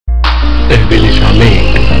Ebenezer Link.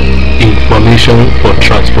 Information for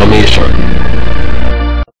transformation.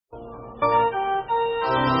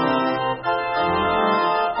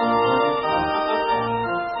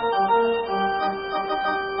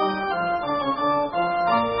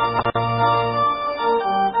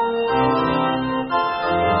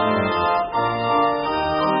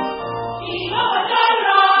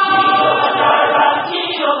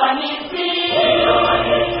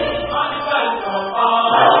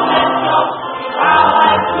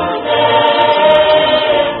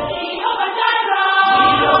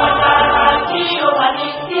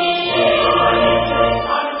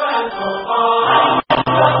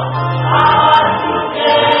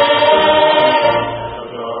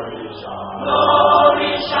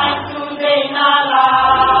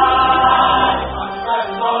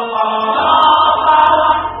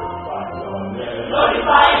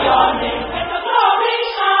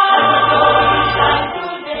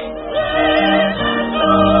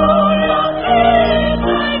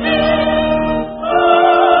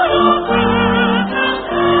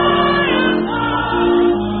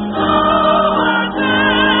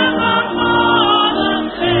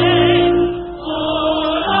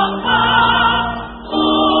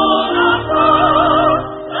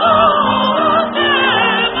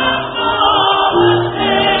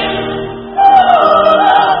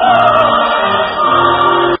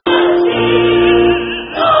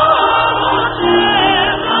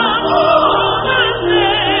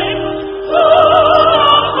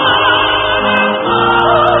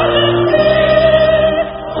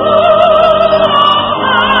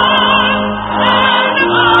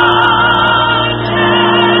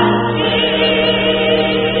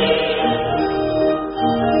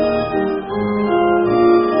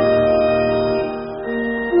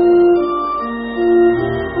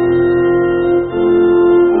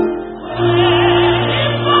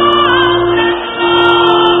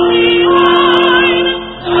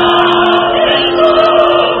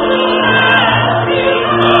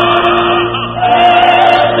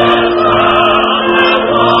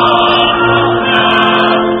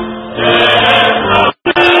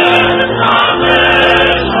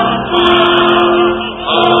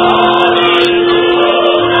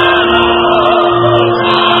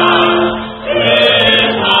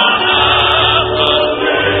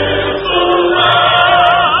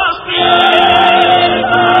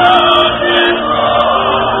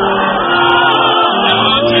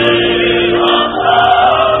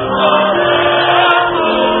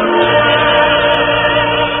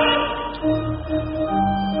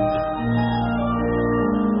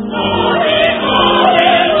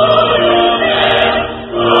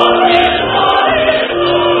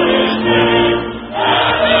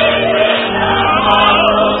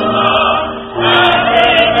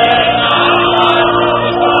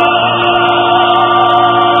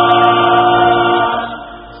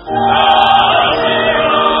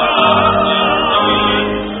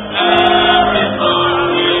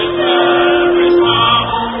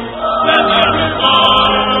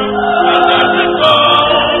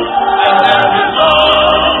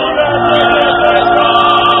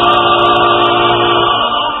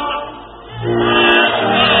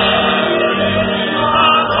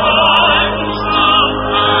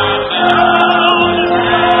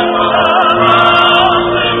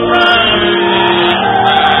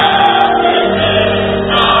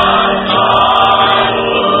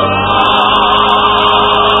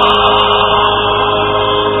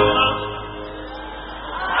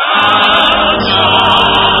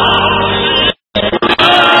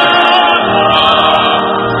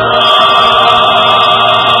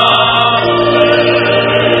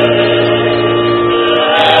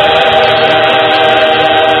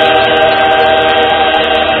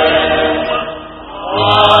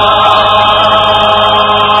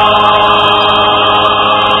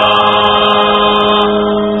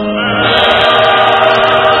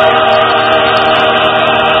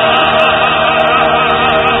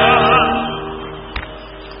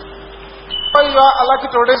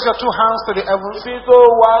 Raise your two hands to the heavens.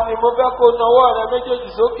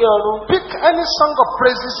 Pick any song of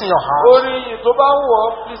praises in your heart.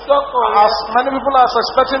 As many people are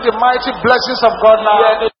expecting the mighty blessings of God now.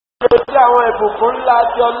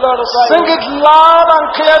 Sing it loud and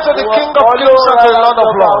clear to the King of Kings and the Lord of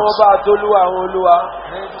Lords.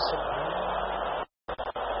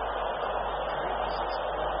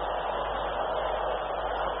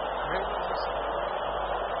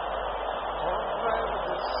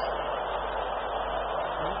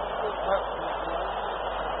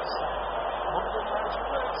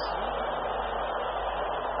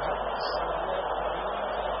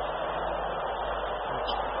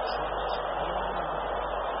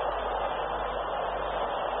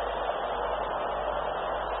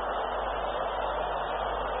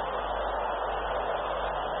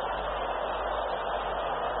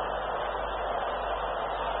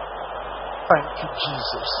 Thank you,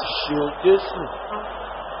 Jesus.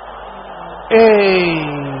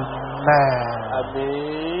 Amen.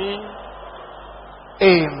 Amen.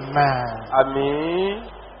 Amen.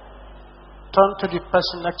 Turn to the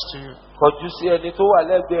person next to you.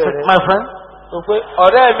 My friend,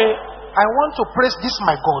 I want to praise this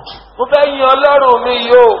my God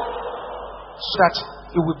so that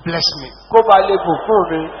He will bless me.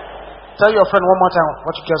 Tell your friend one more time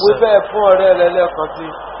what you just said.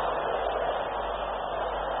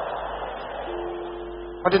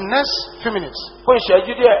 For the next few minutes, I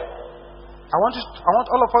want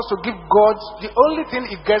all of us to give God the only thing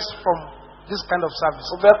He gets from this kind of service.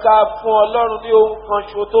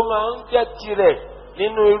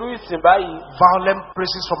 Violent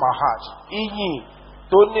praises from our heart.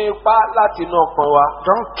 Don't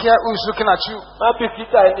care who is looking at you.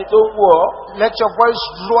 Let your voice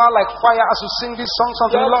roar like fire as you sing these songs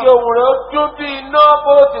unto the Lord.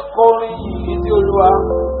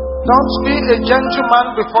 Don't be a gentleman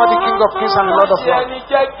before the King of Kings and the Lord of Lords.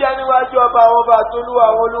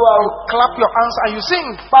 You clap your hands and you sing.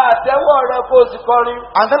 And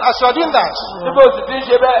then as you are doing that,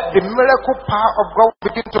 the miracle power of God will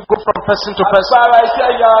begin to go from person to person.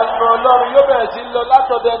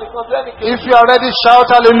 If you are ready, shout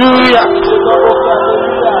hallelujah.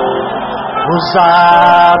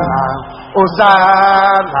 Hosanna,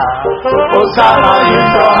 Hosanna, Hosanna in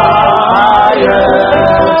the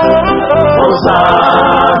highest.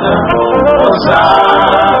 Hosanna,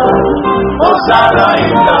 Hosanna, Hosanna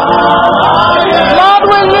in the highest. Lord,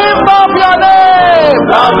 we lift up your name.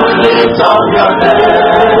 Lord, we lift up your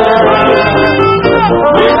name.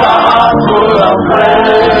 With a heart full of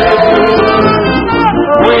praise,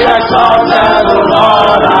 we exalt the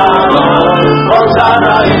Lord our God.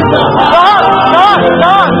 Hosanna in the highest.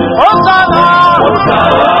 God, Hosanna,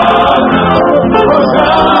 Hosanna,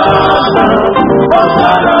 Hosanna,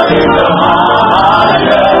 Hosanna in the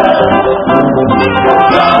highest.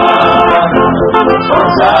 Hosanna,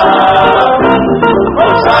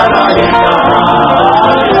 Hosanna in the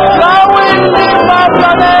highest. Now we lift up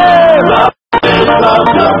your name. Lift up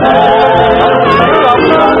your name.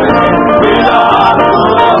 With a heart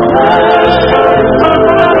full of praise,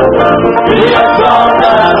 we exalt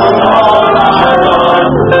the Lord our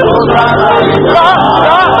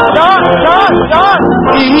God.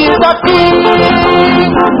 He is the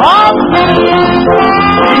King of Kings.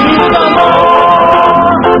 He is the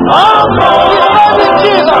Lord of Lords.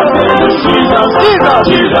 Jesus, Jesus, Jesus, Jesus,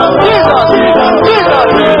 Jesus, Jesus,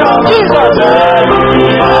 Jesus,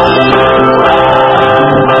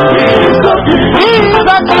 He is the King. He is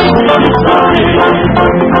the King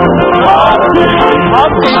of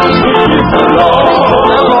Kings. He is the Lord of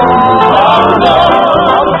Lords.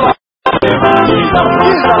 Jesus,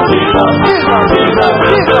 Jesus, Jesus, Jesus, Jesus,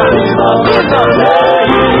 Jesus,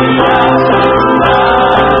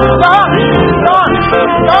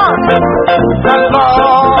 the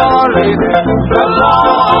Lord reigns, the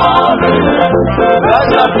Lord reigns.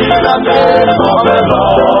 Blessed be the name of the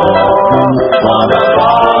Lord, for the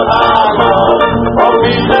Lord our God,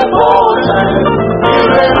 omnipotent, He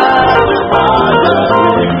reigneth in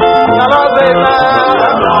majesty. The Lord reigns,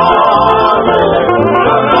 the Lord reigns,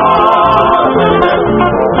 the Lord reigns.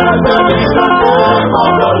 Blessed be the name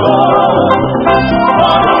of the Lord,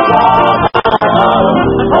 for the Lord our God,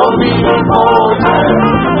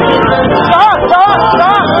 omnipotent, He reigneth.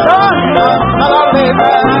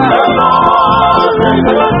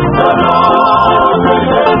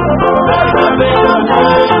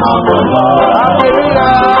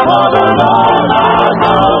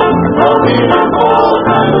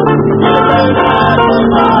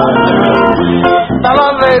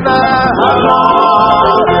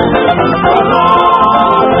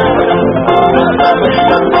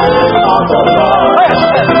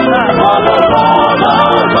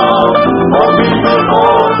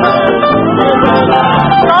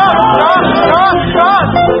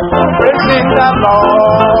 Praising the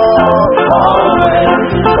Lord, always.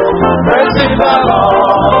 Praising the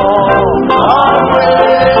Lord,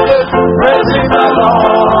 always. Praising the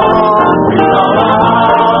Lord with all our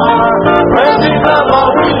heart. Praising the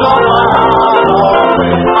Lord with all our heart,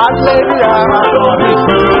 always. Hallelujah, my Lord is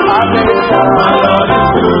good. Hallelujah, my Lord is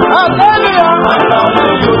good. Hallelujah, my Lord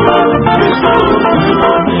is good. He's good to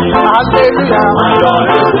me. Hallelujah, my Lord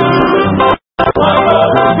is good. My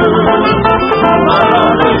Lord is good. My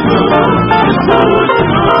Lord is good.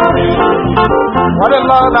 What the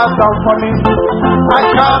Lord has done for me, I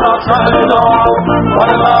cannot tell it all. What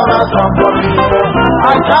the Lord has done for me,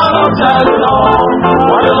 I cannot tell it all.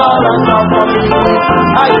 What the Lord has done for me,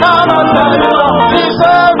 I cannot tell it all. He's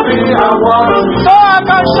every hour, so I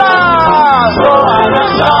can shout.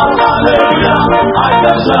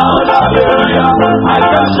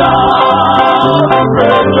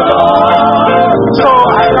 praise the Lord. So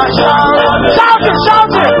I can shout, shout it,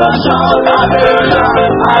 shout it. I can shout, hallelujah.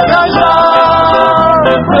 I can shout,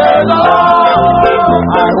 praise the Lord.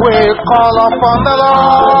 I will call upon the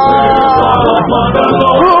Lord,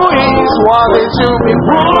 who is worthy to be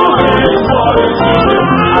praised.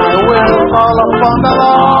 I will call upon the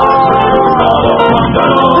Lord,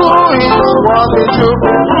 who is worthy to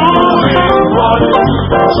be praised.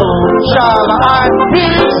 So shall I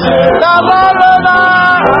praise the Lord,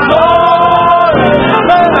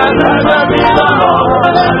 let me be the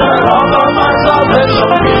Lord, let the rock of my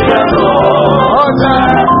salvation be the Lord.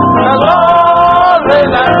 The Lord, let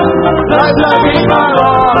the be the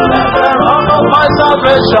Lord, let the rock of my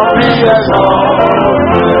salvation be the Lord.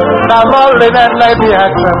 The Lord, let the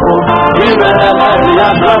tremble, even let the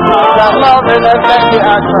tremble. The Lord, let the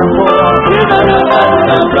tremble, even let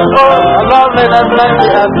the tremble. The Lord, let the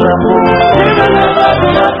tremble, even let the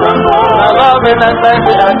tremble. The Lord, let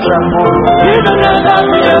the tremble, even let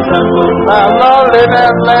the tremble. The Lord, let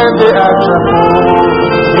the tremble,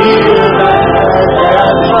 even let the tremble.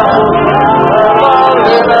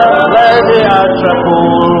 Let the tremble,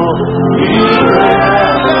 even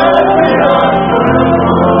let the tremble.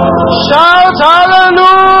 Shout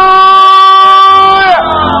hallelujah!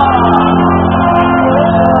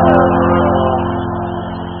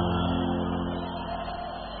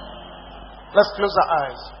 Let's close our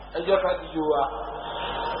eyes.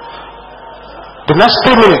 The next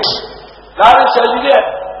 2 minutes,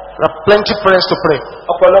 there are plenty of prayers to pray.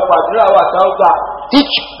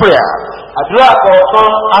 Each prayer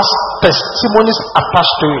has testimonies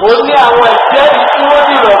attached to it.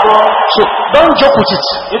 So don't joke with it.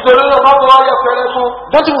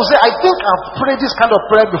 Don't even say, I think I've prayed this kind of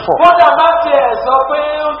prayer before.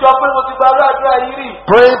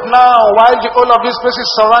 Pray it now while the whole of this place is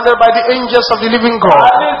surrounded by the angels of the living God.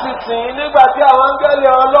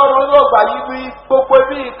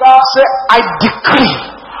 Say, I decree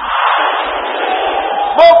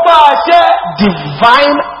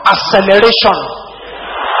divine acceleration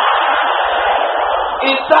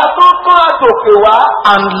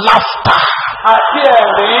and laughter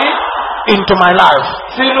into my life.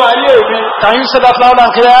 Can you say that loud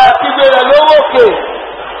and clear?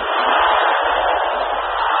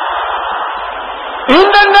 In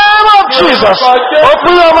the name of Jesus,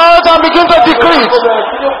 open your mouth and begin to decree.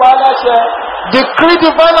 Decree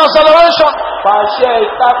divine acceleration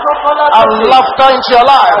and laughter into your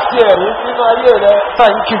life.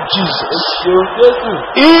 Thank you, Jesus.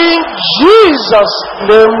 In Jesus'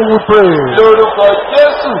 name we pray.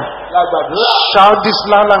 Shout this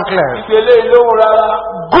loud and clear.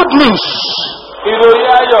 Good news.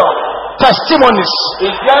 Testimonies.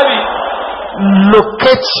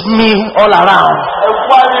 Locate me all around.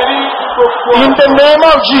 In the name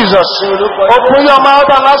of Jesus, open your mouth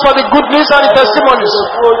and ask for the good news and the testimonies.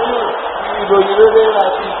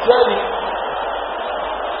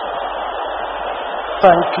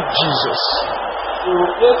 Thank you, Jesus.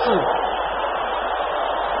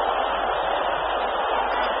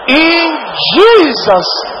 In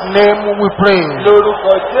Jesus' name we pray.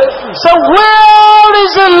 So where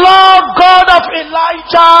is the Lord God of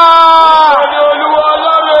Elijah?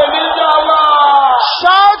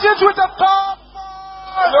 Shout it with a power.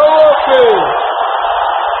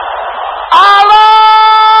 Allah!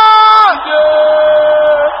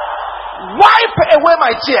 Wipe away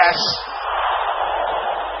my tears.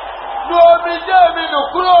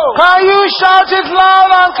 Can you shout it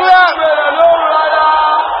loud and clear?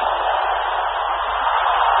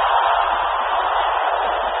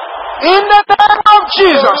 In the name of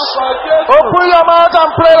Jesus, open your mouth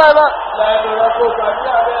and pray like that.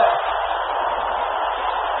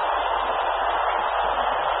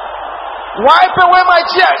 Wipe away my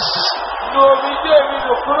tears.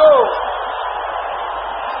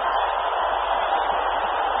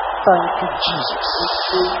 Thank you, Jesus.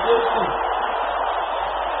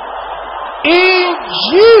 In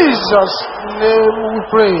Jesus' name we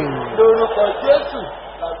pray.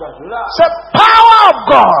 Say, power of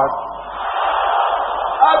God,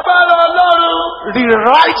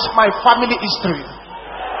 rewrite my family history.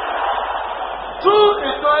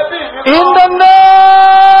 In the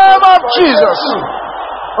name of Jesus.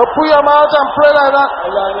 Open your mouth and pray like that.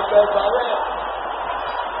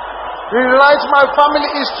 Rewrite my family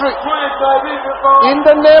history. In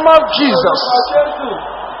the name of Jesus.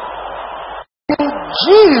 In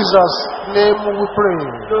Jesus' name we pray.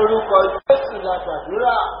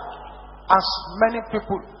 As many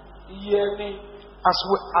people, as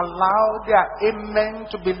we allow their amen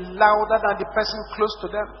to be louder than the person close to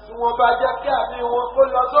them,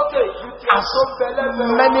 as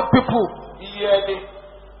many people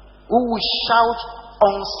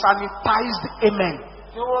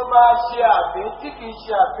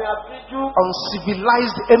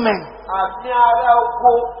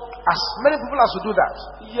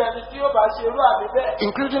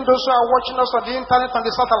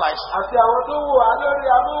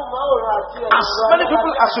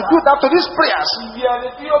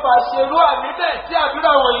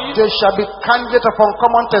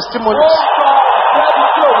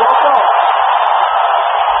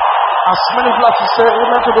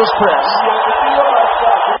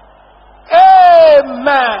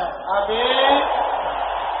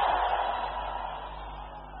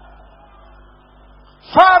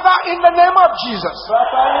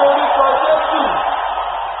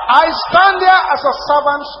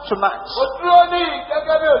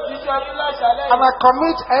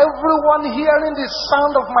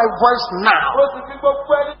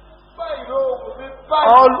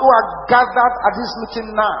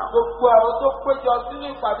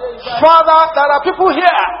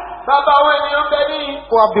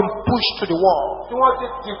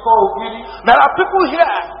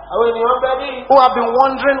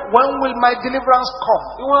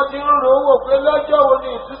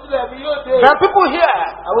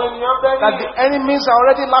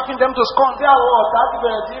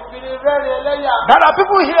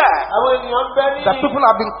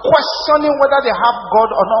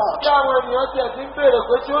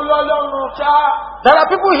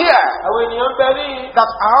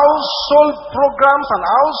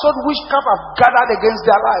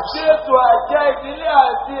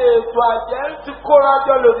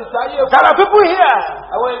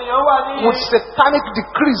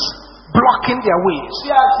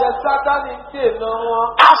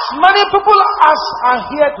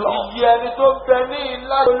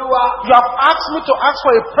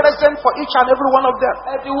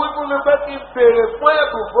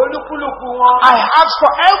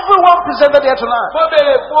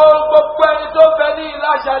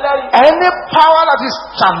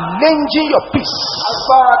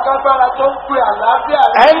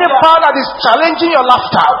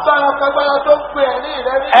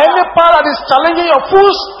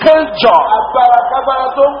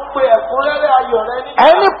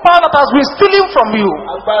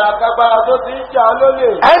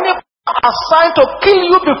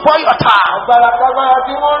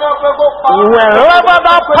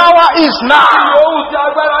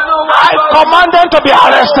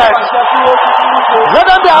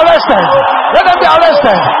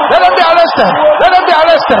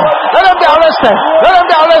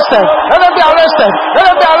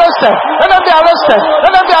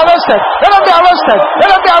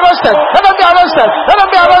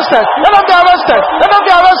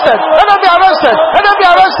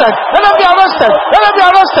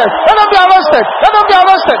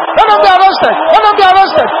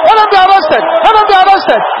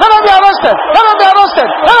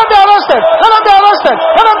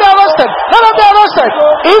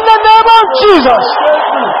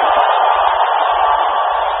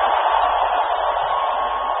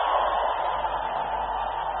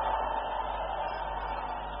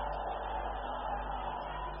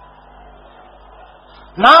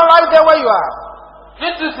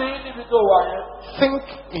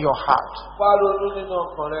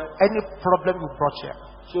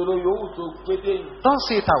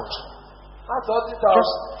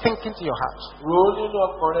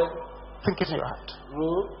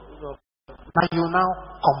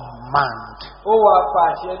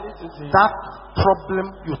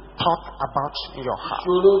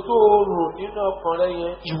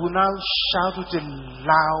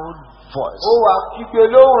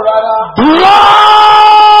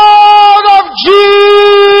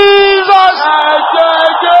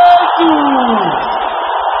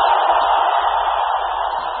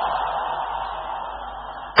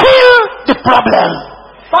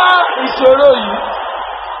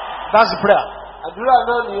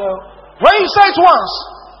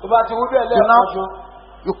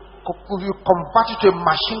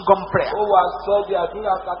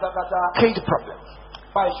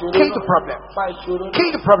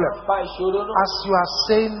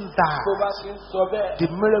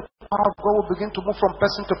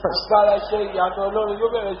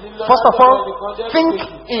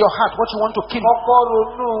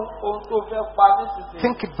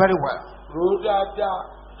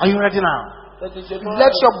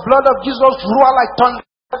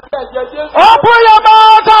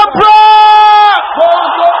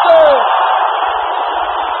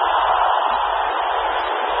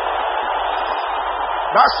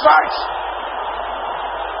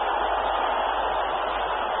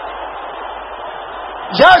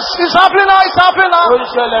Yes, it's happening now. It's happening now. Ó ń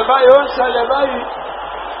ṣẹlẹ̀ báyìí, ó ń ṣẹlẹ̀ báyìí.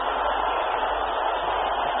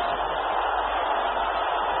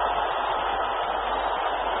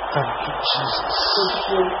 Thank you, Jesus.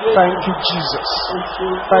 Thank you, Jesus.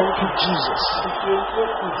 Thank you, Jesus.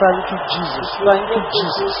 Thank you, Jesus. Thank you,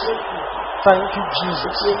 Jesus. Thank you,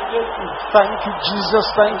 Jesus. Thank you, Jesus.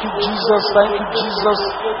 Thank you, Jesus. Thank you, Jesus.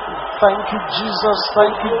 Thank you, Jesus.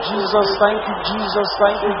 Thank you, Jesus. Thank you, Jesus.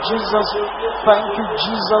 Thank you, Jesus. Thank you,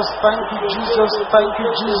 Jesus. Thank you, Jesus. Thank you,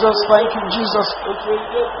 Jesus. Thank you, Jesus.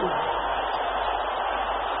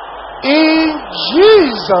 In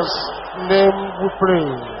Jesus' name we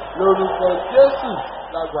pray. Lórúkọ Jésù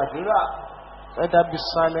la gbàdúrà. Let there be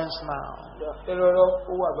silence now. Ìyàfẹ́rọ́rọ́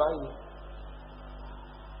ó wà báyìí.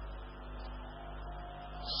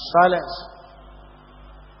 Silence.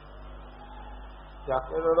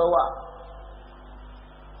 Ìyàfẹ́rọ́rọ́ wà.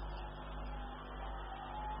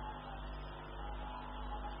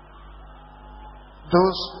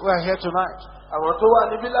 Those who are here tonight, Àwọn tó wà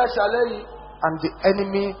níbí láṣálẹ́ yìí. and the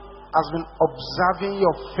enemy has been observing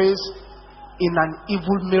your face in an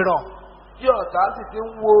evil mirror Tí ọ̀tá sì ti ń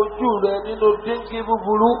wo ojú rẹ nínú díngí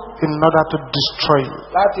búburú in order to destroy you.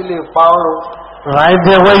 láti lè pa ọrùn. Right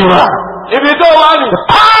there where you are. Ibi tó wà ní. The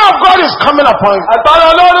power of God is coming upon you, Àgbàrá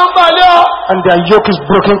Ọlọ́run balẹ̀ ọ́. and their yoke is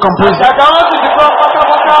broken completely. Àjàgà wọn sì ti gbọ́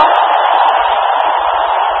pátápátá.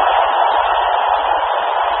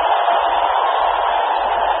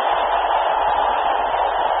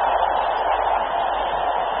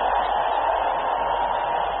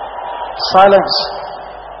 Silence.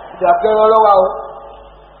 Ìyàfẹ́rọ́rọ́ wà o.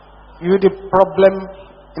 You the problem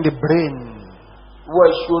in the brain. Ìwọ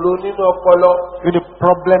ìṣòro nínú ọpọlọ. You the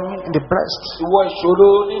problem in the breast. Ìwọ ìṣòro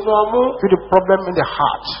nínú ọmú. You the problem in the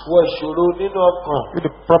heart. Ìwọ ìṣòro nínú ọkàn. You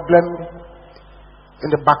the problem in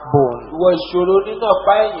the backbone. Ìwọ ìṣòro nínú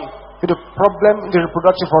ọ̀pá ẹ̀yìn. You the problem in the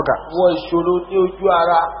reproductive organ. Ìwọ ìṣòro ní ojú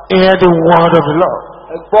ara. Hear the word of the Lord.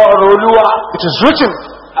 Ẹ̀gbọ́n ọ̀rọ̀ Olúwa. It is written,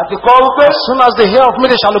 Àti kọ́ wípé. as soon as they hear of me,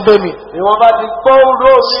 they shall obey me. Ìwọ̀n bá ti gbọ́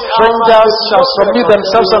oró mi. Strangers shall submit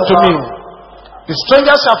themselves unto me. The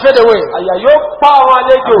strangers shall fade away. Àyà yóò pa àwọn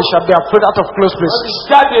àlejò. They shall be afraid out of close Wọ́n ti places.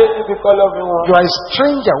 jáde níbi kọlọ́bí wọn. You are a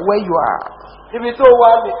stranger where you are. Níbi tó wà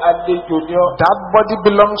ní àlejò ni ọ́. That body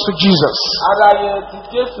belongs to Jesus. Ara yẹn ti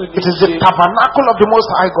Jésù ní It is the tabernacle of the Most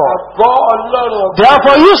High God. Àgọ́ Ọlọ́run ọ̀gbìn.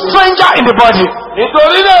 Therefore, you stranger in the body,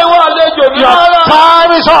 Nítorí náà ìwọ àlejò ní your ara.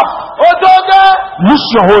 time is up. Ó tó gẹ́. Loose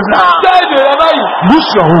your hold now. Jẹ́ èdè rẹ báyìí.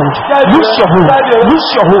 Loose your hold. Loose your hold. Loose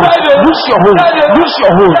your hold. Loose your hold. Loose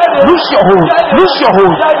your hold. Loose your hold. Loose your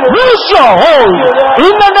hold. Loose your hold.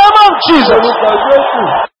 In the name of Jesus. Orúkọ Jésù.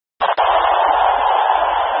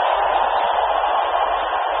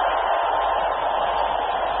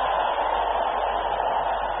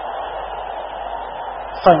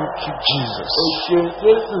 Thank you, Jesus. Ó ṣeun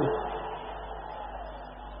Jésù.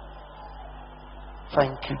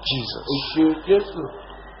 Thank you, Jesus. Ó ṣeun Jésù.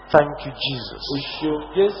 Thank you, Jesus. Ó ṣeun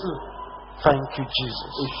Jésù. Thank you,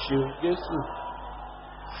 Jesus. Ó ṣeun Jésù.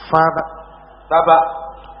 Father, Bàbá,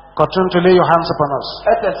 continue to lay your hands upon us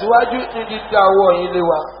ẹ tẹ̀síwájú ní dídá ọwọ́ yín lé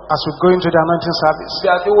wa. as we go into the anointing service. Bí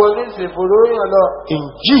a ti wọ ní ìsìnkú yàn lọ. In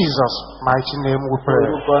Jesus' mighty name we pray.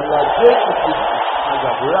 Orúkọ ńlá Jésù Kristi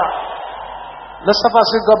àgbàdúrà. Let's have a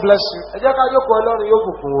say, God bless you. Ẹ jẹ́ ká jókòó Ọlọ́run yóò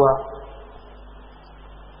bùkún wa.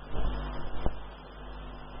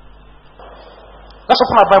 Let's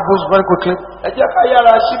open our Bibles very quickly Ẹ jẹ́ ká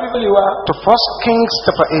yára ṣí Bíbélì wa. to 1 Kings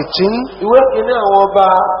chapter 18. Ìwé kìíní àwọn ọba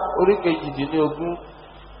orí kejìdínlógún.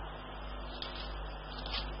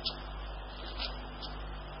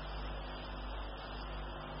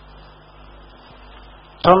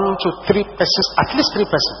 Turn to 3 persons, at least 3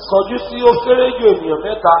 persons. Kọjú sí ó kéré jù ènìyàn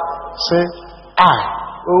mẹ́ta. Say, I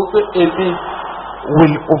Òun pé èmi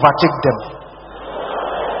will overtake them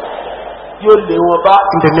yóò lé wọn bá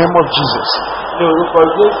in the name of Jesus. ní orúkọ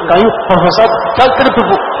Jésù. Can you prophesy? Tell 3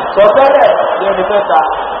 people. Sọtẹ́lẹ̀ ní ẹni mẹ́ta.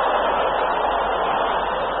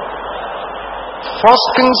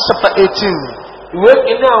 1 Kings chapter 18, Ìwé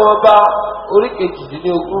kìíní àwọn ọba orí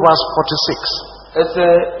kejìdínlógún. verse 46. Ẹsẹ̀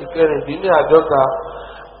ìkẹrìndínláàdọ́ta.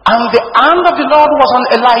 And the hand of the Lord was on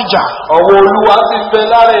Elijah. Ọwọ́ Olúwa sì ń bẹ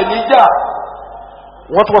lára Èlíjà.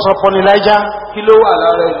 What was upon Elijah? Kí ló wà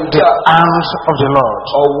lára The Èlíjà? hand of the Lord.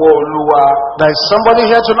 Ọwọ́ Olúwa. There is somebody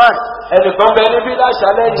here tonight. Ẹnìkan bẹ níbí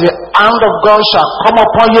láṣálẹ́ yìí. The hand of God shall come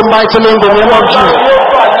upon you mightily in the name of Ọlọ́run Jesus. yóò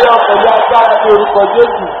pàdé ọkọ̀ yá agbára ní orúkọ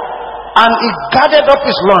Jésù. And he gathered up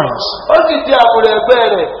his loins Ó sì di àkùrẹ̀ ẹgbẹ́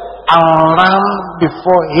rẹ̀. and ran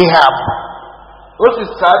before Ahab Ó sì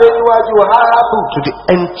sáré níwájú Árábù to the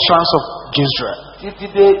entrance of Jezreel. títí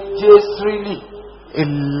dé Jésírìlì.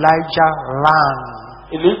 Elijah ran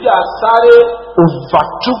Èlíjà sáré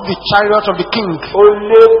overtook the chariot of the king ó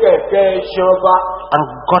lé kẹ̀kẹ́ ìṣọba. and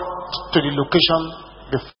got to the location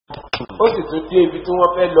before the king. ó sì tún dé ibi tí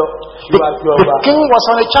wọ́n fẹ́ lọ The síwájú ọba. king was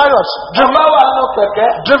on a chariot ọba wà nù kẹ̀kẹ́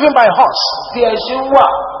driven by horse, tí ẹṣin wà.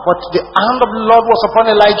 but the hand of the Lord was upon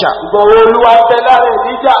Elijah. ìgbọ̀wọ́ olúwa tẹ lára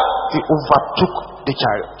ìdíjà. He overtook the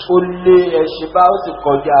chariot. ó lé ẹṣin bá ó sì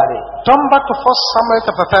kọjá rẹ̀. Turn back to 1 Samuel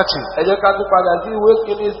chapter 30. ẹ jẹ́ ká tún padà sí ìwé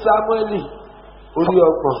kìíní sámúẹ́lì orí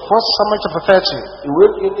ọgbọ̀n. 1 Samuel chapter 30, ìwé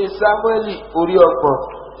kìíní sámúẹ́lì orí ọgbọ̀n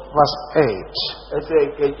verse 8. ẹsẹ̀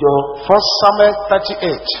ìkẹjọ. 1 Samuel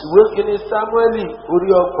 38. ìwé kìíní sámúẹ́lì orí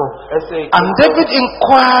ọgbọ̀n ẹsẹ̀ ìkẹjọ. And David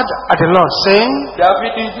inquired at the Lord, saying,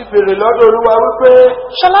 dávidi sì béèrè lọ́dọ̀ olúwa wípé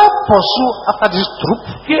Shall I pursue after this troop?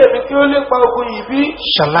 kí èmi kí ó lépa ogun yìí bí?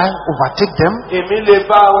 Shall I overtake them? èmi lè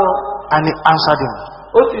bá wọn. And he answered him,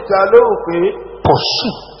 ó sì dá lóhùn pé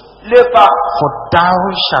Pursue, lépa for thou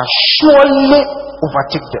shalt surely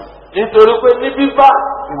overtake them, nítorí pé ní bíbá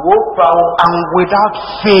ìwọ bá wọn. and without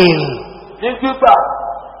fail ní gbígbà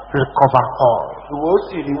recover all. ìwọ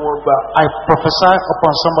sì rí wọn gbà. I prophesy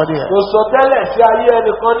upon somebody here. mo sọ tẹ́lẹ̀ sí ayé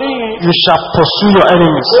ẹnìkan níyìn You shall pursue your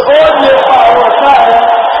enemies. pé ó lè pa àwọn ọ̀tá rẹ̀.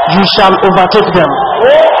 You shall overtake them.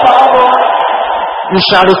 ó pa wọn. You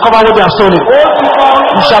shall recover what they have stolen. ó sì pa wọn.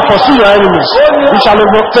 You shall pursue your enemies. You shall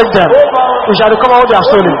overtake them. You shall recover what they have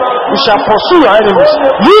stolen. You shall pursue your enemies.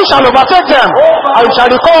 You shall overtake them. And you shall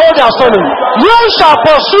recover what they have stolen. You shall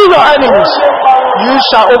pursue your enemies. You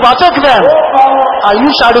shall overtake them. And you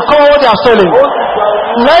shall recover what they have stolen.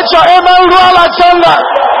 Let your amen roll like thunder.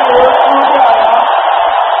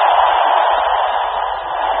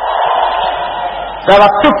 There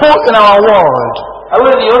are people in our world àwọn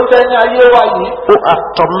ènìyàn ń bẹ ní ayé wa yìí who are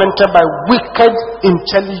tormented by wicked,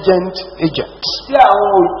 intelligent agents. tí àwọn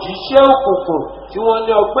òjíṣẹ́ òkùnkùn tí wọ́n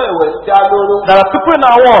ní ọgbọ́n ìwẹ̀ ń dá lóró. There are people in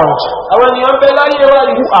our world àwọn ènìyàn ń bẹ láyé wa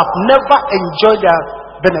yìí who have never enjoyed their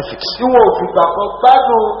benefits. tí wọn ò fìgbà kan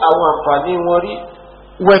gbádùn àwọn àǹfààní wọn rí.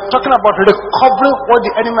 We're talking about recovering what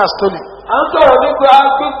the enemy has stolen. à ń sọ̀rọ̀ nípa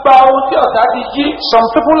gbígba ohun tí ọ̀tá ti jí. Some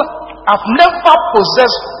people have never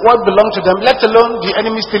possessed what belongs to them, let alone the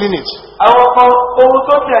enemy stealing it. àwọn kan ohun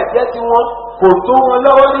tó bẹ̀rẹ̀ jẹ́ ti wọn kò tó wọn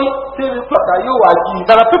lọ́wọ́ rí débi pọ̀tà yóò wá jí.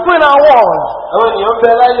 There are people in our world àwọn ènìyàn ń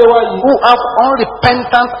bẹ láyé wa yìí who have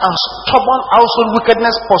unrepentant and stubborn household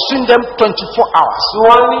wickedness pursuing them 24 hours. tí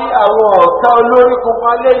wọ́n ní àwọn ọ̀tá olórí kúnfún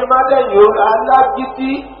alẹ́yìnmádẹ́yìn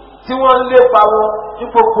alágídí tí wọ́n ń lépa wọn ní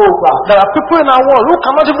gbogbo ìgbà. There are people in our world who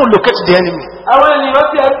cannot even locate the enemy. àwọn ènìyàn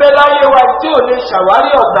tí ẹ ń bẹ láyé wa tí ò lè ṣàwárí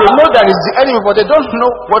ọ̀tá. They know there is the enemy, but they don't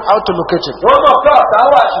know how to locate him. wọ́n mọ̀ pé ọ̀tá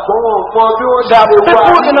wà ṣùgbọ́n wọn ò mọ bí wọ́n ṣe There are lè wá.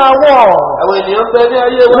 people in our world àwọn ènìyàn ń bẹ ní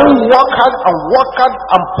ayé wa who work hard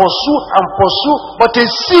and pursue, but they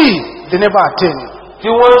see they never attain. tí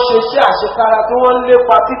wọ́n ń ṣe iṣẹ́ àṣekára tí wọ́n ń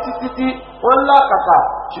lépa títí wọ́n ń làkàkà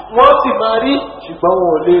wọ́n sì máa rí ṣùgbọ́n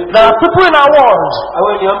wọn ò lè. There are people in our world àwọn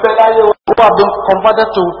ènìyàn ń bẹ láyé wa who have been converted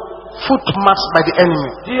to footmarks by the enemy.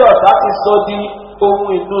 tí ọ̀tá ti sọ di ohun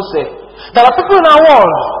ìnusẹ̀. There are people in our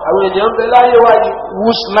world àwọn ènìyàn ń bẹ láyé wa yìí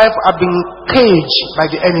whose life have been caged by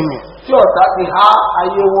the enemy. tí ọ̀tá ti há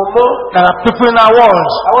ayé wọn mọ́. There are people in our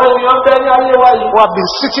world àwọn ènìyàn ń bẹ ní ayé wa yìí who have been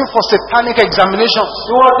sitting for satanic examinations.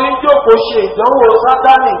 tí wọ́n ti ń jókòó ṣe ìdánwò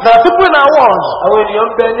sátánì. There are people in our world àwọn ènìyàn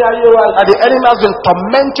ń bẹ ní ayé wa yìí that the enemy has been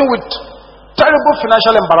tormenting with terrible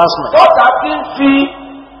financial embarrassment. ọ̀tá ti ń fi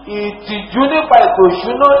ìtìjú nípa ètò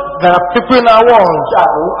ìṣúná There are people in our world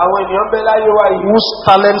ìjàmú. àwọn ènìyàn ń bẹ láyé wa yìí whose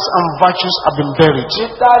talents and virtues have been buried. ní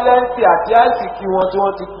tálẹ́ǹtì àti àìsìkí wọn tí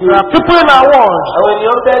wọ́n ti gbé. There are people in our world àwọn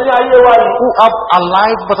ènìyàn ń bẹ ní ayé wa yìí who have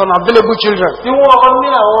alive but unavailable children. tí wọ́n ní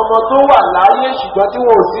àwọn ọmọ tó wà láyé ṣùgbọ́n tí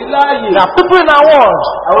wọn ò sí láàyè. There are people in our world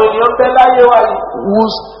àwọn ènìyàn ń bẹ láyé wa yìí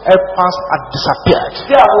whose helpers have disappeared.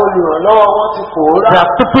 tí àwọn olùrànlọ́wọ́ wọn ti pòórá. There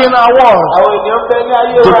are people in our world àwọn ènìyàn ń bẹ ní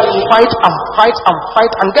ayé they wa yìí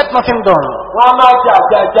fight and get nothing done. wọ́n á máa jà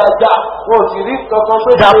wọn ò sì rí kankan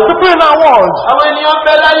pé There are people in our world àwọn ènìyàn ń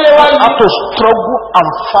bẹ láyé wa who yìí have to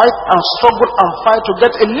struggle and fight to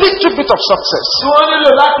get a little bit of success. tí wọ́n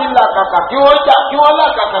nílò láti làkàkà kí wọ́n jà kí wọ́n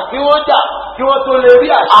làkàkà kí wọ́n jà kí wọ́n tó lè rí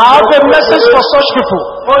àṣírí. I have a message for such people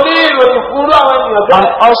mo ní ìròyìn fúnrú àwọn ènìyàn and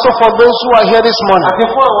bẹ́ẹ̀ also for those who are here this morning. àti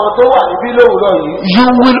fún àwọn tó wà níbí lówùúrọ̀ yìí. You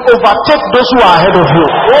will overtake those who are ahead of you.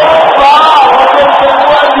 ó bá àwọn tó ń bẹ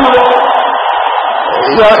níwájú rẹ.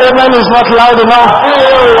 Your amen is not loud enough.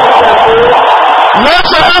 Let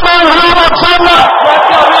your amen ring like thunder.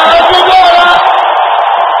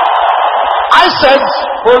 I said,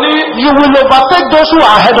 you will overtake those who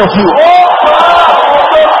are ahead of you.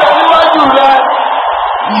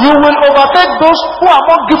 You will overtake those who are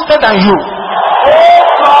more gifted than you.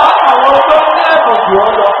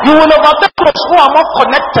 You will overtake those who are more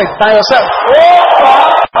connected than yourself.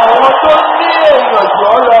 èèyàn jù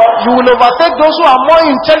ọ́ lọ. You will overtake those who are more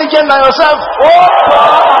intelligent than yourself. Ó bá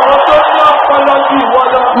àwọn tó ní ọpọlọ ju ìwọ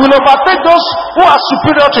lọ. You will overtake those who are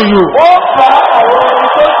superior to you. Ó bá àwọn ẹni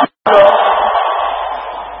tó jù ọ́ lọ.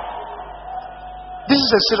 This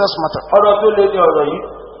is a serious matter. Ọ̀rọ̀ tó lé ní ọ̀rọ̀ yìí.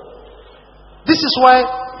 This is why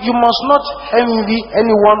you must not envy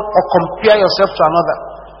anyone or compare yourself to another.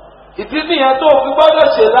 Ìdí nìyẹn tó fi gbọ́dọ̀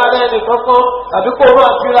ṣe lára ẹnì kankan tàbí kó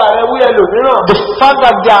máa fira rẹ wí ẹlòmíràn. The fact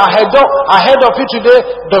that they are ahead of you today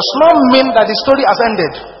does not mean that the story has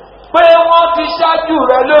ended. Pé wọ́n ti ṣáájú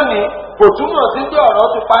rẹ lónìí kò túmọ̀ sí pé ọ̀rọ̀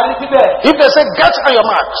ti parí síbẹ̀. If they say get on your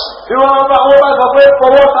marks, Ìwọ̀n bá wọ́n bá sọ pé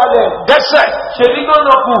fọwọ́ kalẹ̀. get set, Ṣèlú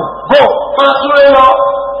náà kù. go. Máa súré lọ.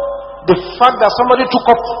 The fact that somebody took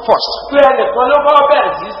up first Pé ẹnìkan ló bá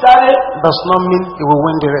bẹ̀rẹ̀ sí sáré does not mean he will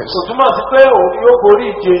win the race. kò túmọ̀ sí pé òun yóò borí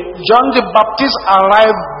ìje. John the Baptist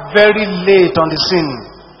arrived very late on the scene,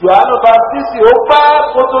 Yohanu Baptisti ó pẹ́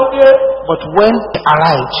kó tó dé. but when he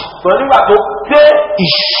arrived, Ṣùgbọ́n nígbà tó dé, he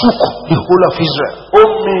shook the whole of Israel. ó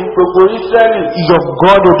mi gbogbo Ísírẹ́lì. Your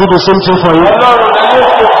God will do the same thing for you. Ọlọ́run náà yóò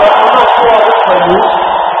ṣe ìtọ́jú náà fún ọdún pẹ̀lú.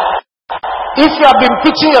 If you have been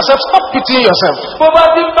pitying yourself, stop pitying yourself. Bó bá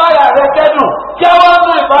ti ń báyà rẹ kẹ́dùn, kí á wá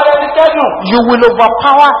mú ìbára ẹni kẹ́dùn. You will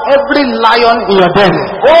overpower every lion in your den.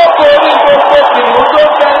 Ó borí gbogbo kìnìún tó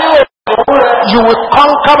fẹ́ ní òkú rẹ. You will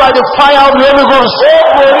conquer by the fire of the Holy Ghost. Ó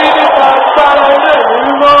borí nípa agbára ilé ìlú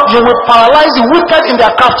mímọ́. You will paralyze the wicked in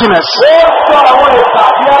their craftiness. Ó sọ àwọn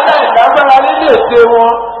ìpàdé aláìlágbára nínú ète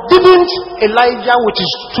wọn. Didn't Elijah with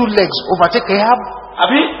his 2 legs overtake Ahab?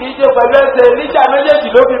 Àbí ìjọ pẹ̀lú ẹsẹ̀ níjà méjèèjì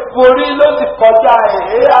ló fi borí ló sì kọjá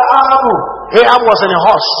Áhábù. Ahab was in a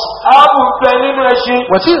horse. Áhábù ń bẹ nínú ẹṣin.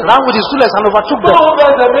 But he ran with his 2 legs and overtook them. Tóun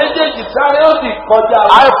fẹsẹ̀ méjèèjì sáré ó sì kọjá.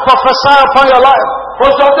 I prophesy upon your life. Kò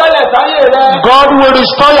sọ tẹ́lẹ̀ sáyé rẹ. God will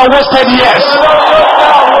restore your wasted years. Ọlọ́run yóò fẹ́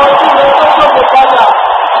àwọn ojú rẹ tó tóbi padà.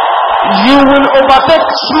 You will overtake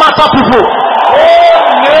smarter people. Ó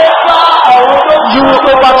lè bá àwọn tó You will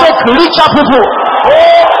overtake richer people. Ó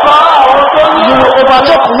bá àwọn tó ní. You will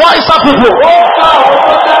overtake wiser people. Ó bá àwọn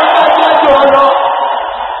tó dáńdáńdá jù ọ lọ.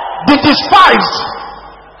 The despised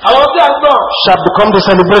Àwọn tí a gbọ́ shall become the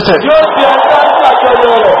celebrated. yóò di ẹja sí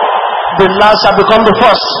àjọyọ̀ rẹ̀. The last shall become the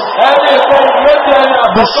first. Ẹni ìfẹ́ yóò di ẹni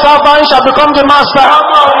The àkọ́kọ́. servant shall become the master.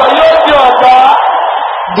 Ọmọ ọ̀dọ̀ yóò di ọ̀gá.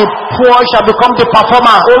 The poor shall become the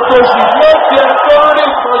performer. Òtòṣì yóò di ẹni tó ń rí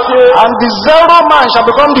nǹkan ṣe. And the zero man shall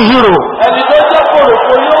become the hero. Ẹni tó jẹ́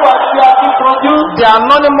kòròkò yóò wá sí akíkanjú. The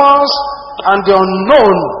anonymous and the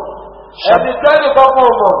unknown Ẹni tẹ́lẹ̀ kọ́kọ́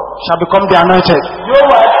mọ̀ shall become the anointed. yóò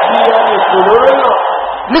wá sí ẹni ìṣòro náà.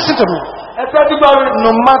 Listen to me. Ẹ tẹ́tí gbọ́ mi.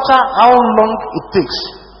 No matter how long it takes,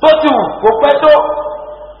 Tó ti wù kó pẹ́ tó.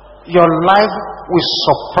 your life will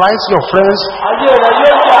surprise your friends Ayé rẹ̀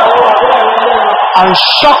yóò ṣe àwọn ọ̀rẹ́ rẹ̀ lẹ́nu. and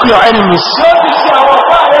shock your enemies. Yóò ti ṣe àwọn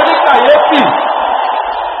ọ̀gá rẹ̀ ní kàyéfì.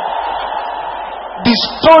 The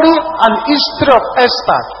story and history of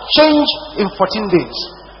Esther changed in 14 days.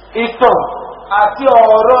 Ìtàn àti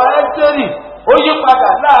ọ̀rọ̀ Ẹ́sítérì ó yí padà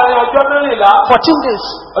láàrin ọjọ́ mẹ́rìnlá. 14 days.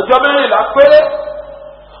 Ọjọ́ mẹ́rìnlá péré.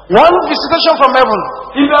 One visitation from heaven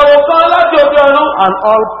Ìbẹ̀wò kan láti òde ọ̀run. and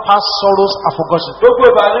all past sorrows are forgotten. Gbogbo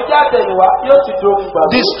ìbànújẹ́ àtẹ̀yìnwá yóò ti dohun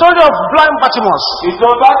gbàgbé. The story of blind Bartimaeus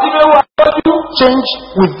Ìtàn bá ti mẹ́wàá lójú. changed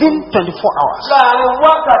within 24 hours. Láàrin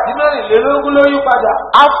wákàtí mẹ́rìnlélógún ló yí padà.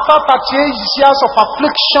 After 38 years of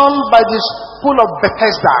affliction by the pool of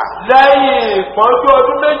Bethesda, Lẹ́yìn ìpọ́njú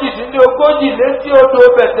ọdún méjìdínlógójì létí odò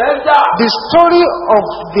Bẹ̀tẹ́sà. the story of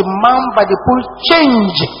the man by the pool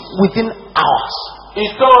changed within hours.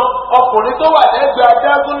 Ìtàn ọkùnrin tó wà lẹ́gbẹ̀ẹ́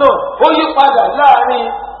adágún náà ó yí padà láàrin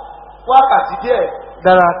wákàtí díẹ̀.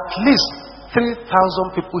 There are at least 3,000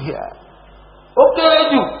 people here Ó kéré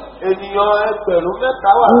jù ènìyàn ẹgbẹ̀rún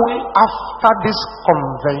mẹ́ta wà who, sí. after this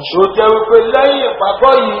convention, Ó jẹ́ wípé lẹ́yìn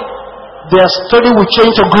ìpàgọ́ yìí, their story will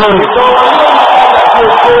change to glory. ìtàn wọn yóò yí padà sí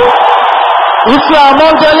òkú. If you are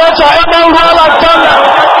among the latter, amen, well, I tell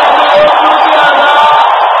you.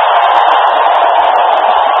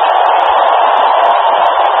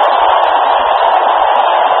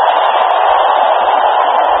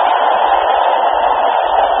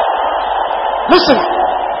 Listen,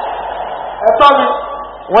 Ẹ̀tọ́ mi,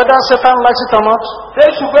 whether Satan likes it or not, ṣé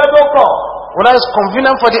ṣùgbẹ́ tó kọ̀? whether it's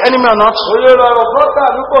convenient for the enemy or not, Oyè rọrùn fún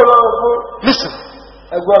tàbí kò rọrùn fún listen,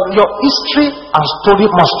 ẹgbọ́n mi. your history and story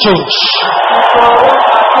must change. Ìtàn ọ̀rọ̀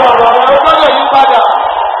àti ọ̀rọ̀ rẹ̀ gbọ́dọ̀ yí padà.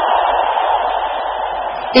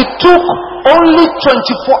 It took only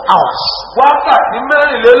 24 hours Wákàtí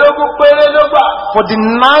mẹ́rìnlélógún péré ló gbà for the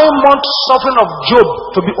 9-month suffering of Job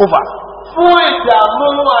to be over. fún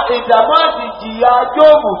ìdààmú àti ìjìyà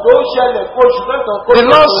Jóòbù tó ń ṣẹlẹ̀ fún oṣù mẹ́sàn-án kó The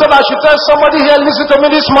Lord said I should tell somebody here, listen to me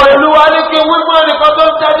this morning. Olúwa ní kí wípé nìkan tó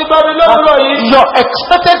ń tẹ́tí gbọ́ mi lówùúrọ̀ yìí. Your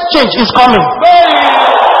expected change is coming. Bẹ́ẹ̀ni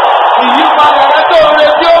ìyípadà rẹ tó ń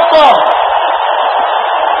retí ó pọ̀.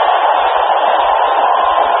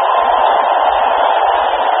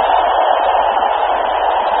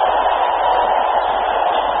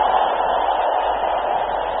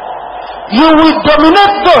 You will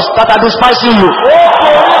dominate those that are despising you.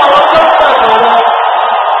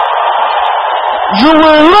 You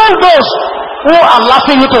will rule those who are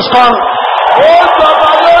laughing you to scorn.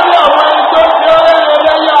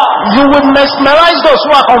 You will mesmerize those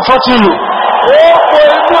who are comforting you.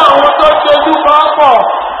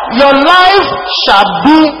 Your life shall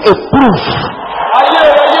be a proof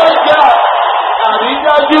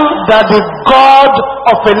that the God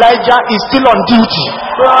of Elijah is still on duty.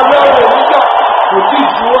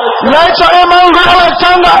 Let your amen go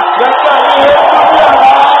Alexander.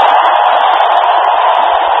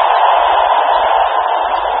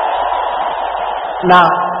 Now,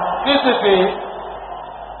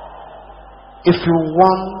 if you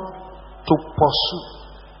want to pursue,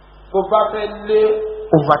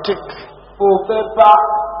 overtake,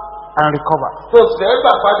 and recover,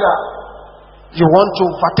 you want to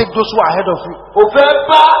overtake those who are ahead of you.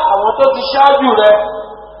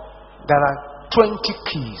 There are 20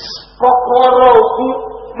 keys.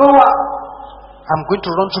 I'm going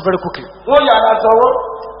to run through very quickly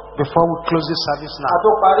before we close this service now.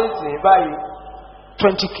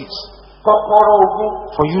 20 keys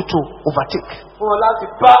for you to overtake.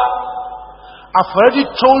 I've already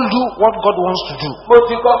told you what God wants to do.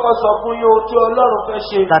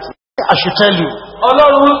 That I should tell you,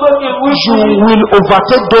 you will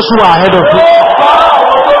overtake those who are ahead of you.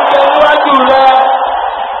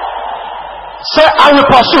 Say, I will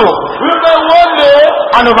pursue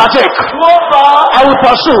and overtake. I will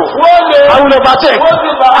pursue. I will overtake.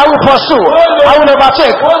 I will pursue. I will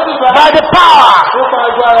overtake. By the power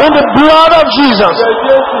in the blood of Jesus.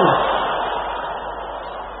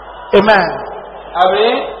 Amen.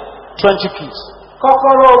 20 keys.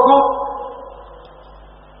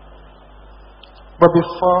 But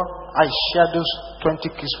before I share those 20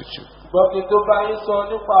 keys with you, I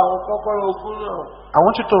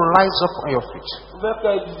want you to rise up on your feet.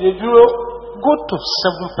 Go to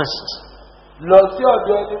 7 persons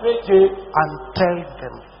and tell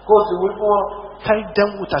them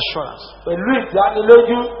with assurance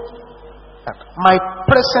that my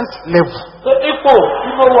present level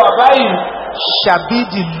shall be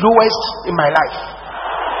the lowest in my life.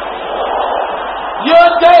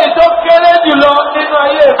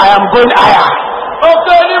 I am going higher.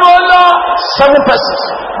 7 persons.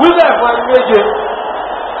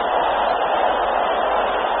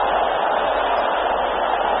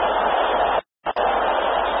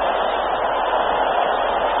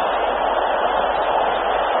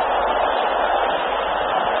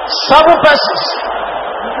 7 persons.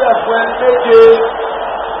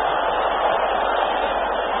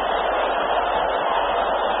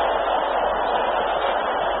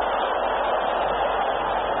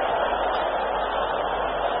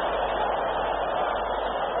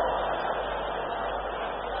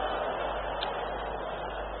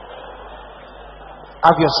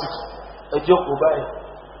 Have your seat.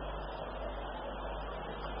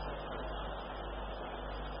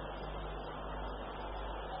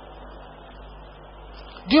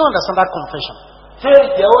 Do you understand that confession?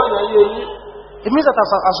 It means that as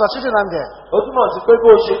you are sitting down there,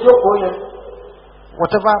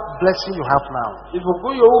 whatever blessing you have now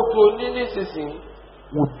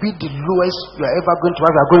will be the lowest you are ever going to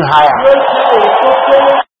have. You are going higher.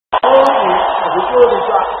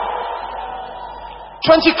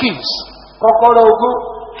 20 keys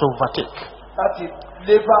to overtake.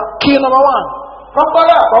 Key number 1.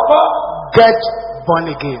 Get born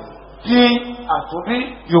again.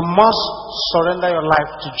 You must surrender your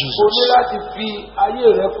life to Jesus.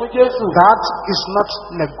 That is not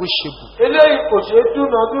negotiable. You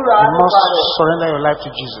must surrender your life to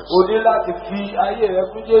Jesus.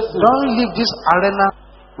 Don't leave this arena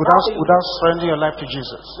without surrendering your life to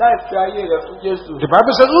Jesus. The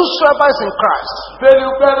Bible says, whosoever is in Christ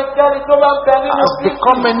has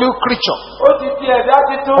become a new creature. All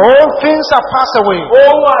things are passed away.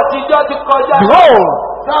 Behold,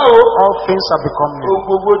 all things have become new.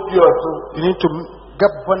 You need to get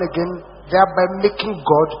born again, thereby making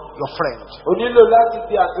God your friend.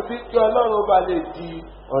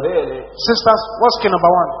 ọ̀rẹ́ rẹ̀. Sisters, what's key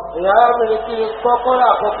number 1? Ìyá arábìnrin kí ni kọ́kọ́rọ́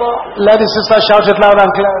àkọ́kọ́? Let the sister shout it loud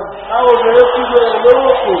and clear. Àwọn obìnrin kí ni lówó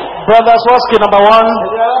òkè? Brothers, what's key number 1?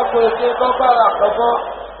 Ìyá arábìnrin kí ni kọ́kọ́rọ́ àkọ́kọ́?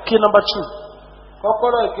 Key number 2.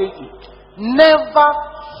 Kọ́kọ́rọ́ ìkejì. Never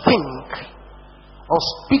think or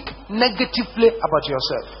speak negatively about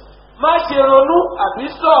yourself. Má ṣe ronú àbí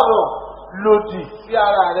sọ̀rọ̀ lòdì sí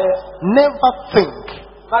ara rẹ̀. Never think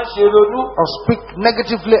Má ṣe ronú or speak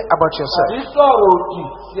negatively about yourself. àbí sọ̀rọ̀ òdì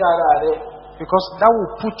sí ara rẹ̀. Because that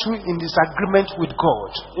will put you in disagreement with God.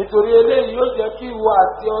 Nítorí eléyìí yóò jẹ́ kí ìwọ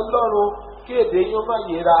àti Ọlọ́run kí èdè yín má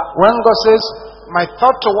yẹra. When God says, my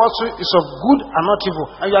thought towards you is of good and not evil,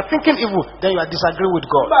 and you are thinking evil, then you are disagreeing with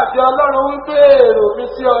God. Nígbà tí Ọlọ́run wípé èrò mi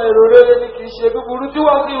sí ọ èrò rere ni kì í ṣe búburú tí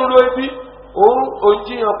wọ́n sì ń ro ibi, òun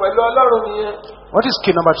jiyàn pẹ̀lú Ọlọ́run nìyẹn. What is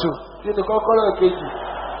key number 2? Kí ni kọ́kọ́rọ́ ìkejì?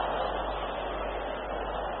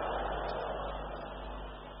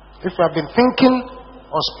 If you have been thinking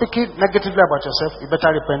or speaking negatively about yourself, you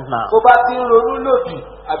better repent now. Bó bá ti ń ronú lòdì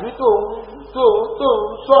àbí tó ń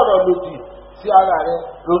sọ̀rọ̀ lòdì sí ara rẹ̀,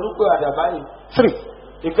 ronú pé àdàbà yìí. 3.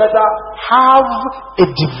 Ìkẹta, Have a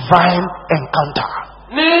divine encounter.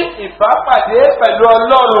 ní ìbápàdé pẹ̀lú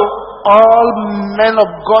Ọlọ́run. All men of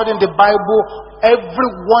God in the Bible,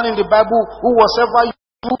 everyone in the Bible who was ever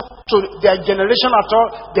useful to their generation at all,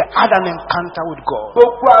 they had an encounter with God.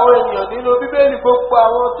 Gbogbo àwọn ènìyàn nínú Bíbélì, gbogbo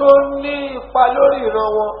àwọn tó ní ipa lórí ìran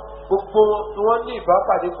wọn, gbogbo wọn ni wọ́n ní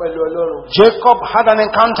ìbápàdé pẹ̀lú Ọlọ́run. Jacob had an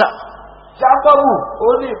encounter. Jákọ́bù ó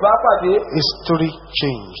ní ìbápàdé, His story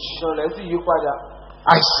changed. ìtàn rẹ̀ sì yí padà.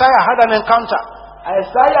 Isaiah had an encounter.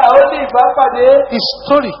 Àìsáyà ó ní ìbápàdé, His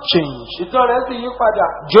story changed. ìtàn rẹ̀ sì yí padà.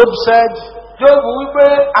 Job said, Jóòbù wípé,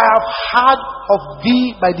 I have heard of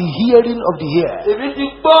thee by the hearing of the ear. èmi ti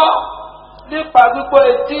gbọ́ nípa gbígbọ́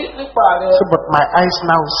etí nípa rẹ̀. So, but my eyes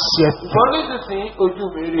now seeth thee. Ṣùgbọ́n nísinsìnyí ojú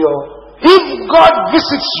mi rí ọ. If God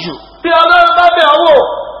visits you, Bí Ọlọ́run bá bẹ̀ ọ́ wò,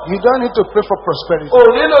 you don't need to pray for prosperity. ò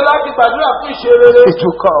nílò láti gbàdúrà fún ìṣerere. It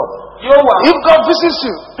will come. Yóò wà. If God visits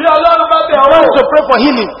you, Bí Ọlọ́run bá bẹ̀ you ọ́ don't wò, need to pray for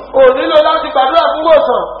healing. ò nílò láti gbàdúrà fún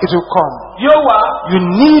ìwòsàn. It will come. Yóò wà. You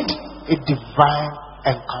need a divine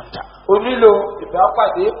encounter. O nílò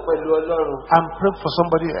ìbápàdé pẹ̀lú Ọlọ́run. I'm praying for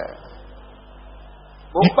somebody here.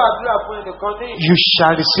 Mo ń gbàdúrà fún ẹnìkan ní You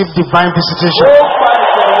shall receive divine ó visitation. gba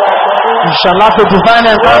ìṣẹ̀lẹ̀ àgbọ̀rún. You shall have a divine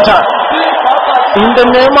encounter. Bí ìbápàdé In the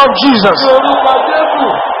name of Jesus. ní orúkọ Jésù.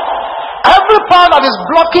 Every power that is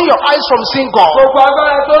blocking your eyes from seeing God, Gbogbo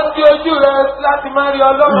agbára tó ń di ojú rẹ láti máa rí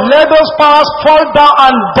Ọlọ́run. let those powers fall down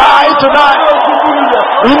and die tonight.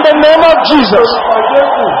 In the name of Jesus. Orúkọ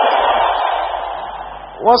Jésù.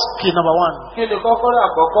 What's key number 1? Kí ni kọ́kọ́rọ́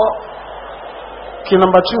àkọ́kọ́? Key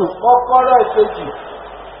number 2? Kọ́kọ́rọ́ ìkejì.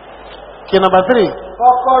 Key number 3?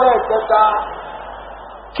 Kọ́kọ́rọ́ ìkẹta.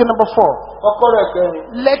 Key number 4? Kọ́kọ́rọ́ ìkẹrin.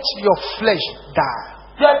 Let your flesh die.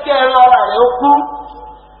 Jẹ́ kí ẹran ara rẹ̀ ó kú.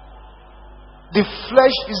 The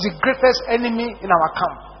flesh is the greatest enemy in our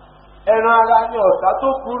camp. Ẹran ara ni ọ̀tá tó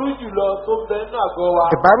burú jùlọ tó ń bẹ nínú àgọ́ wa.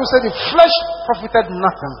 The Bible said the flesh profited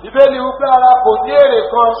nothing. Bíbélì wípé ara kò ní èrè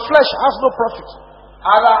kan. Flesh has no profit.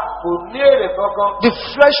 Ara kò ní èrè kankan. The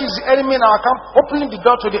flesh is the enemy in our camp, opening the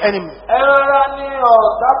door to the enemy. Ẹran ara ni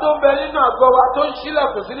ọ̀tá tó ń bẹ nínú àgọ́ wa tó ń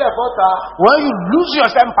ṣílẹ̀kùn sílẹ̀ fọ́ta. When you lose your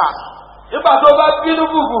temper, Nígbà tó bá bínú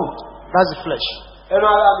bùbù, that's the flesh. ẹran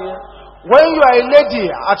ara ni. When you are a lady,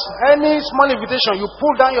 at any small invitation, you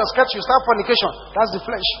pull down your skirt, you start fornication, that's the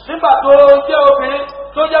flesh. Nígbà tó jẹ́ obìnrin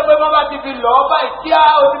tó jẹ́ pé bábá ti fi lọ́ọ́ báyìí kíá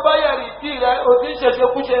oníbáyẹ̀rì tí rẹ̀ ò ti ń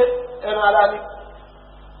ṣèṣekúṣe, ẹran ara ni.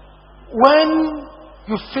 When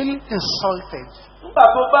you feel insulted, Nígbà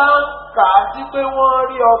tó bá ń kà á sí pé wọ́n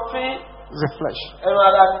rí ọfín, it's the flesh. ẹran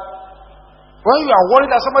ara ni. When you are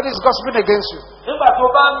worried that somebody is gossiping against you, Nígbà tó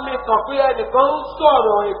bá ń mi kàn pé ẹnìkan ń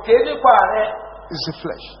sọ̀rọ̀ èké nípa rẹ̀, it's the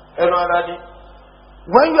flesh. ẹran ara ni.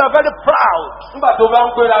 When you are very proud, Nígbà tó bá ń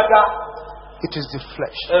gbéraga, it is the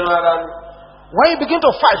flesh. ẹran ara ni. When you begin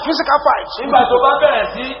to fight, physical fights, Nígbà tó bá bẹ̀rẹ̀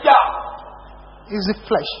sí í jà, it's the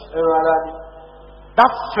flesh. ẹran ara ni.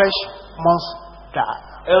 That flesh must die.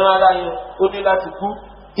 Ẹran ara yẹn ó ní láti kú.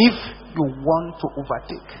 If you want to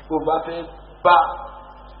overtake. Kò bá fẹ́ bá.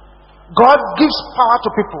 God gives power to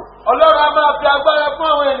people, Ọlọ́run á máa fi agbára fún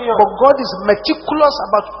àwọn ènìyàn. but God is meticulous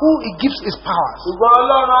about who He gives His powers. Ṣùgbọ́n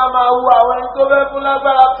Ọlọ́run á máa wú àwọn ẹni tó fẹ́ fún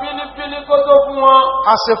lágbára fínífíní kó tó fún wọn.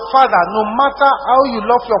 As a father, no matter how you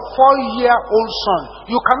love your 4-year-old son,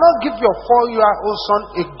 you cannot give your 4-year-old son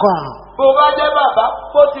a gun. Bó bá jẹ́ bàbá,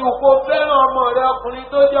 bó ti wù kó fẹ́ràn ọmọ rẹ ọkùnrin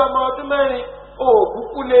tó jẹ́ ọmọ ọdún mẹ́rin,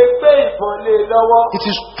 òkúkú lè gbé ìbọn lé lọ́wọ́. It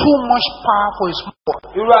is too much power for a small boy.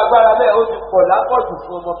 Irú agbára bẹ́ẹ̀ ó ti pọ̀ lápọ̀jù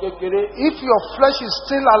fún ọmọ kékeré. If your flesh is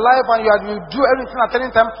still alive and you do everything at any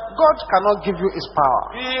time, God cannot give you his power.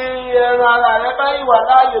 Bí ẹran ara rẹ bá ìwà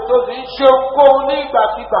láàyè tó sì ń ṣe ohunkóhun ní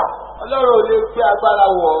ìgbàkigbà, Ọlọ́run ò lè gbé agbára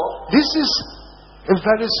wọ̀ ọ́. This is a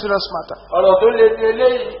very serious matter. Ọ̀rọ̀ tó le ní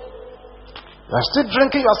eléyìí. You are still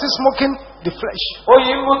drinking, you are still smoking the flesh.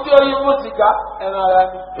 Oyin mú sìgá ẹran ara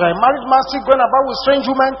ni. You are a married man still going about with strange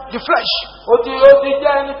women, the flesh. Ó ti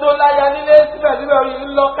jẹ́ ẹni tó láya nílé síbẹ̀síbẹ̀ oyin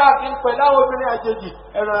ń lọ káàkiri pẹ̀lú àwọn obìnrin àjèjì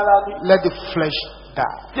ẹran ara ni. Let the flesh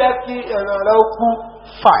die. Jẹ́ kí ẹran ara ó kú.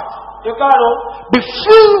 5. Ìkarùn-ún. Be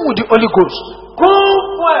filled with the Holy Ghost. Kún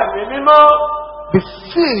fún ẹ̀mí mímọ́. Be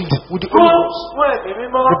filled with the Holy Kún Ghost. fún ẹ̀mí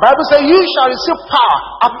mímọ́. The Bible says you shall receive power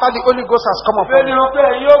after the Holy Ghost has come upon Bẹ́ẹ̀ni you. o pé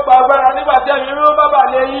yóò gba agbára nígbà tí ẹ̀mí mímọ́ bá bà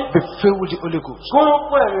lé yín. Be filled with the Holy Ghost. Kún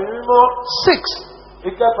fún ẹ̀mí mímọ́. 6.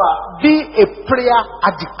 Ìkẹfà. Be a prayer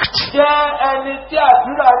addict. Jẹ́ ẹni tí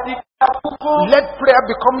àdúrà ti ká kúkú. Let prayer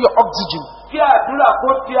become your oxygen. Kí àdúrà kó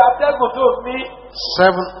di atẹ́gùn tó mí.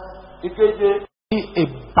 7. Ìkeje. Be a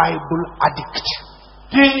Bible addict.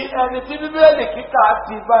 Di ẹni tí Bíbélì kíkà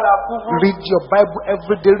ti bára kúkú. Read your Bible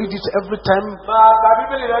every day. Read it every time. Máa ka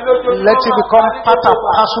Bíbélì rẹ lójoojúmọ́. Let it become part and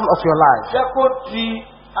parcel of your life. Jẹ́ kó di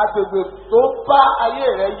agbègbè tó bá ayé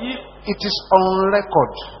rẹ yí. It is on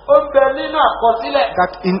record Ó ń bẹ nínú àkọsílẹ̀.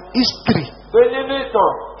 that in history Pé nínú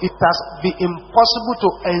ìtàn. it has been impossible to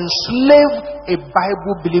enslave a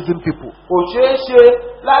Bible-believing people. Kò ṣeé ṣe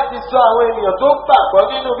láti sọ àwọn ènìyàn tó gbàgbọ́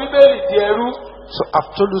nínú Bíbélì di ẹrú. So I've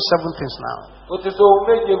told you 7 things now. Ó ti sọ ohun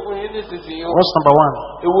méje fún yín nísinsìnyí. What's number 1?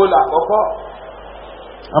 Èwo làkọ́kọ́?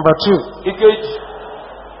 Number 2? Ìkejì.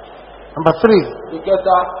 Number 3?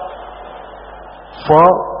 Ìkẹta.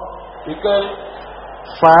 4? Ìkẹrin.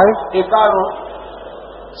 5? Ìkarùn.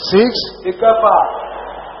 6? Ìkẹfà.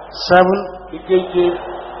 7? Ìkeje.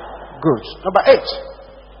 Good. Number 8?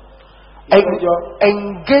 Ìkẹjọ.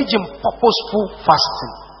 Engage in purposeful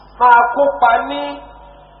fasting. Máa kópa ní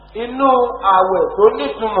inú àwẹ̀ tó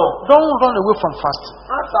nítumọ̀. Don't run away from fasting.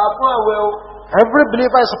 Má sá fún àwẹ̀ o. Every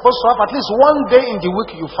believer is supposed to have at least 1 day in the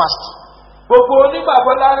week you fast. Gbogbo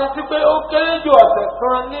onígbàgbọ́ lárí sí pé ó kéré jù ọ̀sẹ̀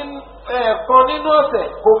kan nínú ọ̀sẹ̀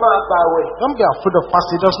kó máa gbà àwẹ̀. Don't be afraid of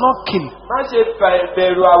fasting. It does not kill. Má ṣe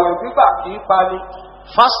bẹ̀rù àwẹ̀ gbígbà kì í pani.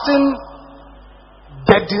 Fasting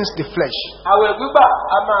deadens the flesh Àwẹ̀ gbígbà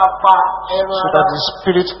a máa pa ẹran so ara. that the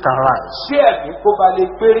spirit can rise. Tí ẹ̀mí kó ba lè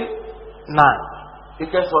gbérí. 9.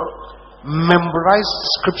 Ìkẹsàn. Memorize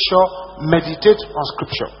scripture. Meditate on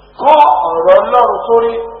scripture. Kọ́ ọ̀rọ̀ Ọlọ́run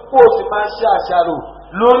sórí kó o sì máa ṣe àṣàrò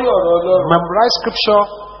lórí ọ̀rọ̀ Ọlọ́run. Memorize scripture.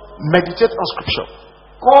 Meditate on scripture.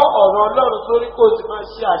 Kọ́ ọ̀rọ̀ Ọlọ́run sórí kó o sì máa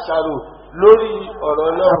ṣe àṣàrò lórí ọ̀rọ̀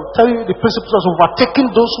Ọlọ́run. I'm telling you the principles of overtaking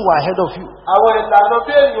those who are ahead of you. Àwọn ìlànà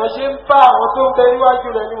bí ènìyàn ṣe ń bá àwọn tó ń bẹ níwájú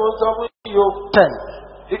rẹ̀ ni mo sọ fún yìí o. 10.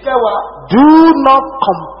 Ìkẹwàá. Do not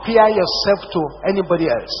compare yourself to anybody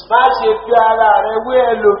else. Má ṣe fi ara rẹ wé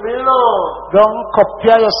ẹlòmíràn. Don't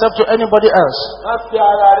compare yourself to anybody else. Má fi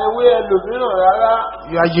ara rẹ wé ẹlòmíràn rárá.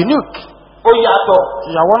 You are unique. Ó yàtọ̀.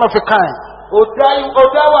 You are one of a kind. Ó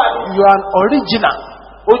dá wà ní. You are an original.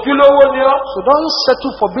 Ojúlówó ni ọ́. So don't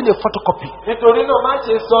settle for being a photocopy. Nítorí náà má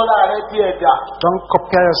ṣe sọ́ra rẹ bí ẹ̀dá. Don't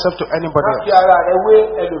compare yourself to anybody Má fi else. ara rẹ wé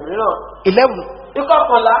ẹlòmíràn. 11.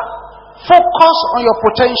 Ìkọkànlá. Focus on your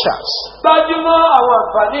potentials Gbájúmọ́ àwọn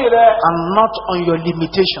àǹfààní rẹ. and not on your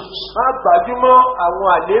limitations. Má gbájúmọ́ àwọn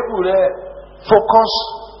àléébù rẹ. Focus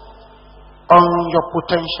on your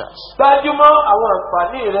potentials, Gbájúmọ́ àwọn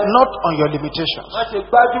àǹfààní rẹ. not on your limitations. Má ṣe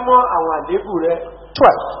gbájúmọ́ àwọn àléébù rẹ.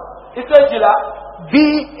 12. Ìkejìlá. Be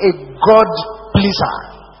a God pleaser,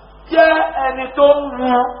 Jẹ́ ẹni tó ń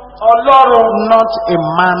wu Ọlọ́run. not a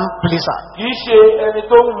man pleaser. Kìí ṣe ẹni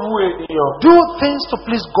tó ń wu ènìyàn. Do things to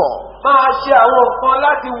please God. Máa ṣe àwọn nǹkan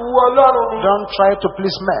láti wu Ọlọ́run ni. Don't try to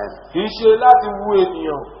please men. Kìí ṣe láti wu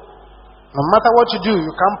ènìyàn. No matter what you do,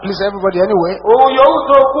 you can't please everybody anyway. Òun yòówù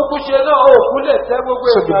tó kúkú ṣe náà òkú lè tẹ́ gbogbo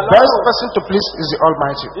So the ènìyàn best lọ́rùn. person to please is the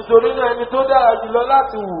Almighty. Nítorí náà ẹni tó dára jùlọ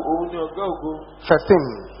láti wù òun ni ọ̀gá ògo. 13.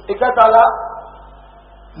 Ìkẹtàlá.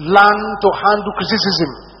 Learn to handle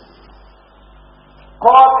criticism.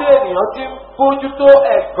 Kọ́ bí ènìyàn ti ń bójú tó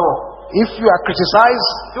ẹ̀gàn. If you are criticized,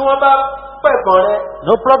 Tí wọ́n bá pẹ̀gàn rẹ,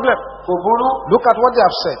 no problem. kò burú. Look at what they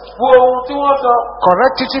have said. Wo ohun tí wọ́n sọ.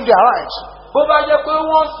 Correct it if they are right. Bó bá jẹ́ pé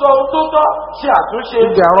wọ́n sọ ohun tó tọ́, ṣe àtúnṣe.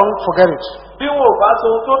 If they are wrong, forget it. Bí wọn ò bá sọ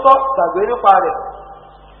ohun tó tọ́, gbàgbé nípa rẹ̀.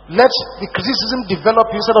 Let the criticism develop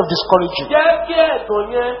instead of discouraging. Jẹ́ kí ẹ̀gàn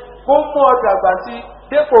yẹn kó mú ọ dàgbà sí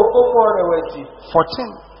dépò kó mú ọ rẹ̀wẹ̀sì. 14.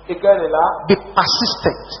 Ìkẹrìnlá. Be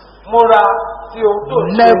persistent. Múra sí ohun tó ń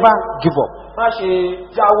ṣe. Never give up. Má ṣe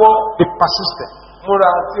jáwọ́. Be persistent.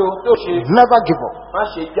 múra sí ohun tó ṣe. Never give up. Má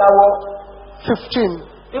ṣe jáwọ́. 15.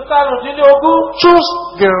 Ìkarùndínlógún. Choose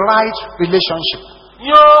the right relationship.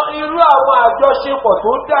 Yan irú àwọn àjọṣepọ̀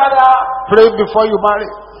tó dára. Pray before you marry.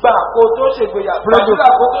 Gbà kó tó ṣègbéyàwó. Gbàdúrà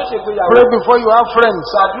kó tó ṣègbéyàwó. Pray before you have friends.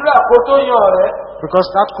 Gbàdúrà kó tó yan ọ̀rẹ́. Because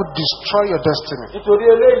that could destroy your destiny. Nítorí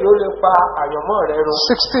eléyìí ó lè pa àyànmọ́ rẹ run.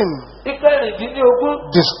 16. Ìkẹrìndínlógún.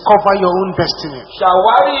 Discover your own destiny.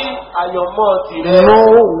 Ṣàwárí àyànmọ́ tìrẹ. Know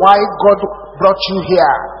why God brought you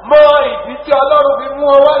here. Mọ ìdí tí Ọlọ́run fi mú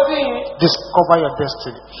ọ wá sí yìí. Discover your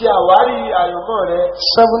destiny. Ṣàwárí àyànmọ́ rẹ.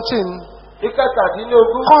 17.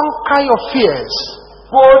 Ìkẹtàdínlógún. Conquer your fears.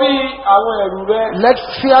 Borí àwọn ẹ̀rù rẹ. Let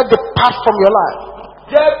fear depart from your life.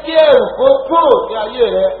 Jẹ́ kí ẹ̀rù kó kúrò ní ayé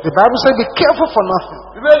rẹ. The Bible says, be careful for nothing.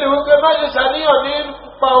 Bíbélì wípé má ṣe ṣàníyàn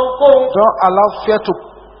nípa ohunkóhun. Don't allow fear to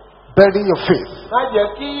bury your faith. Má jẹ́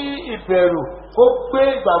kí ìbẹ̀rù kó gbé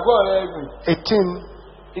ìgbàgbọ́ rẹ rì. 18.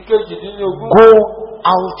 Ìkejìdínlógún. Go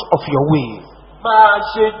out of your way. Máa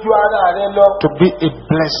ṣe ju ara rẹ lọ. To be a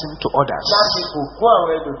blessing to others. Láti bù fún àwọn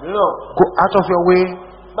ẹlòmíràn. Go out of your way.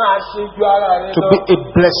 Máa ṣe ju ara rẹ lọ. To be a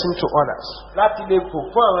blessing to others. Láti lè bù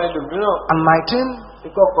fún àwọn ẹlòmíràn. And 19.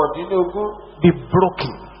 Ìkọkàndínlógún. Be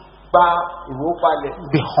broken. Gba ìwópalẹ̀.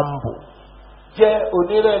 Be humble. Jẹ́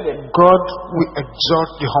onírẹ̀lẹ̀. God will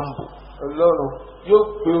exalt the humble. Ọlọ́run yóò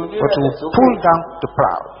gbé But onírẹ̀lẹ̀ will sókè. pull down the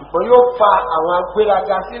proud. Ṣùgbọ́n yóò fa àwọn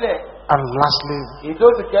agbéraga sílẹ̀. And lastly, Èyí tó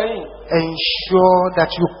sì kẹ́yìn. ensure that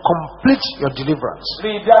you complete your deliverance. Rí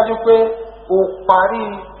i dájú pé o parí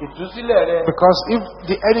ìtúsílẹ̀ rẹ. Because if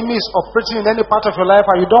the enemy is operating in any part of your life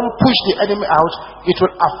and you don't push the enemy out, it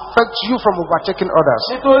will affect you from overtaking others.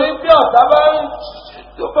 Nítorí bí ọ̀tá bá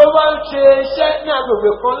ń ṣe iṣẹ́ ní agbègbè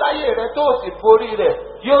kan láyé rẹ tó sì borí rẹ̀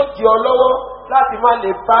yóò di ọ lọ́wọ́ láti má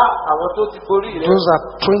lè bá àwọn tó ti borí rẹ̀. Those are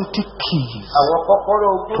 20 keys Àwọn kọ́kọ́rọ́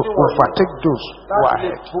ogún to níwọ̀nyí overtake those who are láti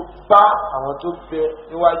lè ahead. bá àwọn tó bẹ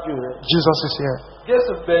níwájú rẹ̀. Jesus is here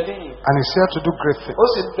Jésù bẹ níyì. and he's here to do great things. Ó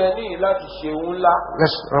sì bẹ níyì láti ṣe ohun ńlá.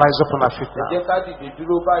 Let's rise up on our feet Ẹ now. jẹ́ ká dìde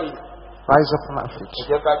dúró báyìí. Rise up on our feet. Ẹ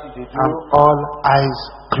jẹ́ ká dìde And dúró. all eyes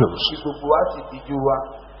closed. Kí gbogbo wa sì díjú wa.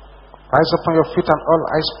 Rise up on your feet and all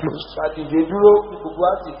eyes closed. Ká dìde dúró kí gbogbo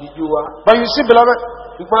wa sì díjú wa. But you see, beloved,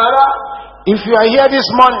 Ṣùgbọ́n ará, if you are here this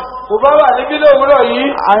morning kò bá wà níbí lówùúrọ̀ yìí.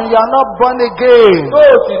 and you are not born again, Tó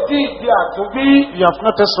o sì tí ì di àtúnbí. you have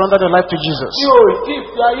not yet surrendered your life to Jesus, Tí o ì tí ì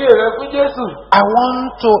fi ayé rẹ fún Jésù. I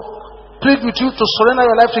want to plead with you to surrender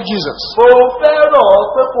your life to Jesus. Mo fẹ́ rọ̀ ọ́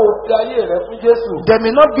pé kò fi ayé rẹ fún Jésù. There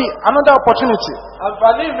may not be another opportunity.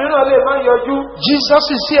 Àǹfààní mìíràn lè má yọjú. Jesus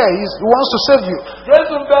is here. He wants to save you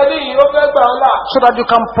Jésù ń bẹ níyì, ó fẹ́ gbà ọ́ là. so that you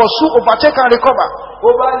can pursue, overtake, and recover. Kò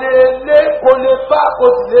bá lè lé, kò lè bá, kò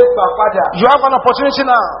sì lè gbà padà. You have an opportunity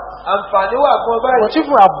now. Àǹfààní wà fún ọ But báyìí. if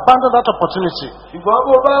you abandon that opportunity, Ṣùgbọ́n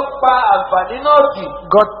bó bá pa àǹfààní náà dì,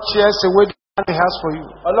 God tears away the plan He has for you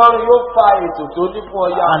Ọlọ́run yóò fa ètò tó ní fún ọ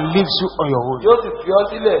ya. and leaves you on your own. Yóò sì fi ọ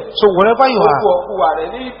sílẹ̀. So wherever you Gbogbo are, ọ̀kú wà rẹ̀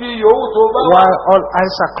ní ibi yòówù tó bá wà. while all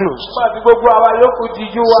eyes are closed, Nígbà tí gbogbo àwa yòókù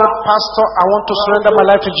dijú wa. say, Pastor, I want to surrender my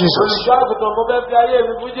life to Jesus. Olùṣọ́ àgùntàn mo fẹ́ fi ayé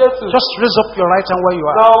mi fún Jésù. Just raise up your right hand where you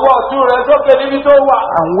Na are ọwọ́ ọ̀tún rẹ sókè níbi tó wà.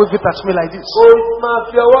 and wave it at me like this. O máa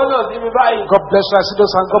fi ọwọ́ náà sí mi báyìí. God bless you. I see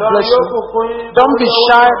those hands. God Ọlọ́run bless yóò you. bùkún yín. Don't be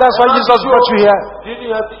shy. That's why Jesus brought you here. Dídì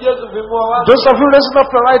yẹn tí Jésù fi mú ọ wá. Those of you raising up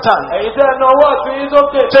your right hand, Ẹ̀yin tẹ́ ẹ na ọwọ́ ọ̀tún yín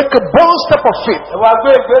sókè. take a bold step of faith. Ẹ wá gbé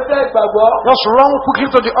ìgbésẹ̀ ìgbàgbọ́. Just run quickly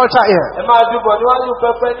to the altar here. Ẹ máa dùbọ̀ níwájú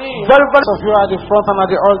pẹpẹ níyì. Very, very of you are at the front and at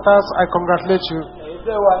the altars. I congratulate you. Ẹ̀yin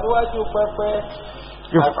tẹ́ wà níwájú pẹpẹ.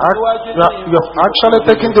 You've actually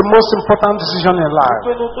taken the most important decision in life.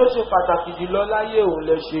 Ìpinnu tó ṣe pàtàkì jùlọ láyé òun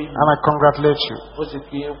lẹ ṣe yìí. And I congratulate you. Mo sì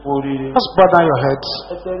kí n kú oríire. Just bow down your heads.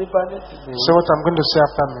 Ẹ tẹ́rí bá ní ìsìn. Say what I'm going to say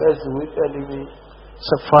after me. Bẹ́ẹ̀ sì wí tẹ̀lé mi.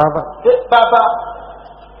 Say, Father, Bàbá,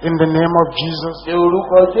 in the name of Jesus, ní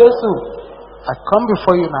orúkọ Jésù, I come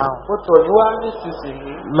before you now. mo tọ̀ yín wá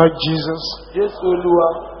nísinsìnyí. Lord Jesus, Jésù Olúwa,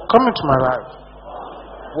 come into my life.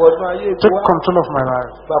 wọnú ayé mi Take wá. control of my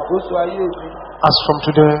life. Gbàkóso ayé mi As from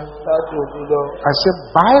today, láti òní lọ. I say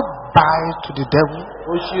bye-bye to the devil.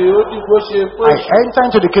 Mo ṣe ó dìbò ṣe fún I èṣù. enter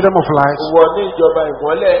into the kingdom of light. Wọ ní ìjọba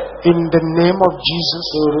ìmọ́lẹ̀. In the name of Ní Jesus,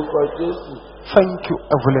 orúkọ Jésù. thank you,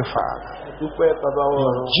 Heavenly Father. Dúpẹ́ bàbá wọn In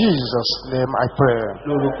ọ̀run. Jesus' name I pray.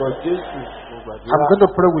 Lórúkọ Jésù. Mo I'm gbàdúrà. going to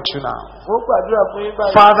pray with you now. Mo gbàdúrà fún yín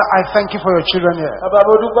báyìí. Father, I thank you for your children here. Bàbá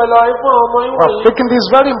mo dúpẹ́ lọ yín fún àwọn ọmọ yín For wọ̀nyí. taking this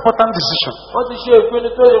very important decision. Wọ́n ti ṣe ìpinnu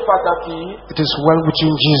tó ṣe pàtàkì yìí. It is well with you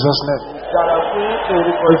in Jesus' name. Dára fún yín ní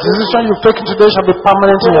orúkọ The decision you've taken today shall be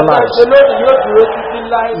permanent in your lives. Ṣé lónìí yóò dúró títí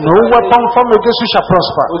láì? No weapon formed against you shall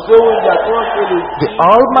prosper. Kò sóhun ìjà tí wọ́n fi lè The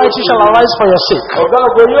Almighty shall arise for your sake. Ọ̀gá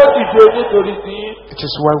ògo yóò dìde nítorí tí It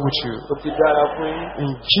is well with you. Ó ti dára fún yín.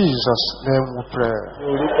 In Jesus' name we pray. Ní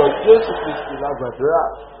orúkọ Jésù Kristi la gbàdúrà.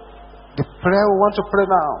 The prayer we want to pray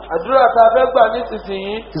now Àdúrà tá a fẹ́ gbà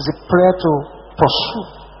nísinsìnyí. is a prayer to pursue,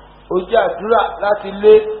 Ó jẹ́ àdúrà láti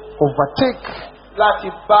lé, overtake, láti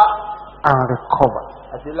bá and recover.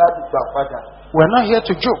 àti láti gbà padà. We are not here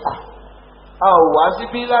to joke. A ò wá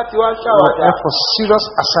síbí láti wá We are ṣàwàdà. here for serious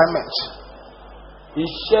assignment,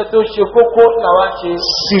 Iṣẹ́ tó ṣe kókó làwa ṣe.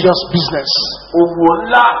 serious business. Òwò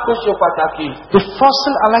ńlá tó ṣe pàtàkì. The first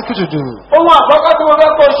thing I like you to do Ohun àkọ́kọ́ tí mo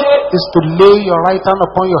fẹ́ kó ṣe is to lay your right hand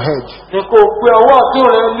upon your head. ni kó o gbé ọwọ́ ọ̀tún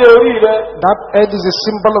rẹ lé orí rẹ. That head is a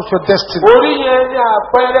symbol of your destiny. Orí yẹn ni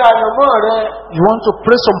àpẹẹrẹ àyànmọ́ rẹ. You want to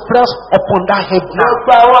pray some prayers upon that head Lọ now.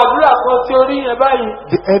 gba àwọn àdúrà kan sí orí yẹn báyìí.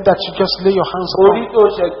 The head that you just lay your hands Orí upon. tó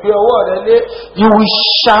ṣẹ̀ gbé ọwọ́ rẹ lé. You will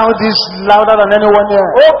shout this louder than anyone here.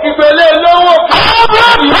 Ó kígbélé lówó kí.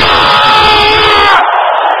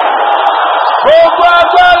 Gbogbo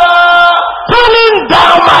agbára Pulling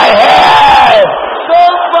down my head. tó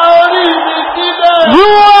ń fa orí mi sílẹ̀. You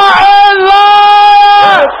are a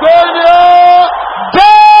liar. Èpè ni ó.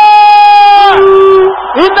 Dead.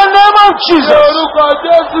 In the name of Ní Jesus. orúkọ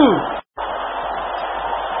Jésù.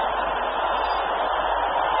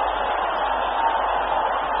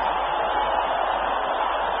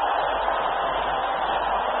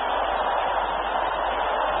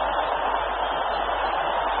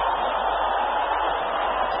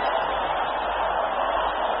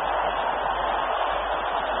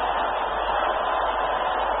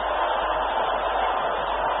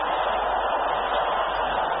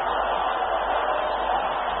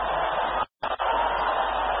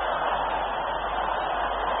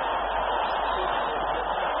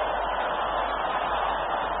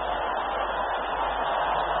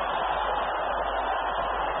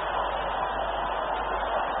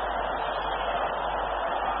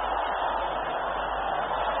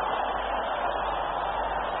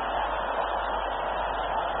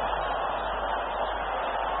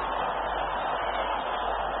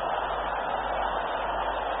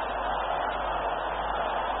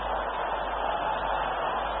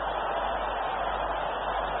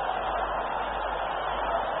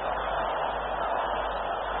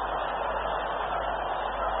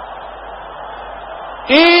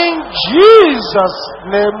 In Jesus'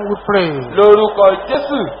 name we pray. Lórúkọ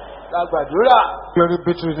Jésù la gbàdúrà. Glory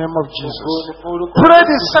be to the name of Jesus. Ògo ni fún orúkọ Pray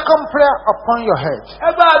Jésù. the second prayer upon your head. Ẹ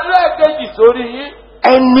bá àdúrà èkejì sórí yín.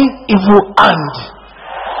 Any evil hand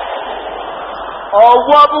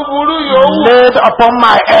Ọwọ́ búburú yòówù laid upon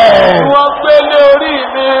my head. tí wọ́n gbé lé orí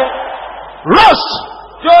mi. Rust!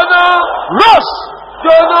 Jóná, Rust!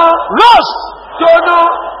 jóná, Rust! jóná.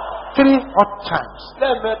 3 hot times.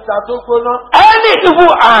 Lẹ́ẹ̀mẹ́ta tó gbóná. Any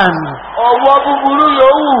evil hand Ọwọ́ búburú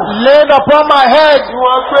yòówù laid upon my head. tí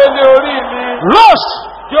wọ́n gbé lé orí mi. Rust!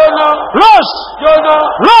 Jóná, Rust! jóná,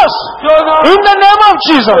 Rust! jóná. In the name of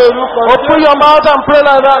Jesus. Open your mouth and pray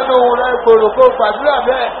like that. Láti ohun rẹ̀ gbòòrò kó gbàdúrà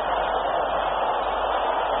bẹ́ẹ̀.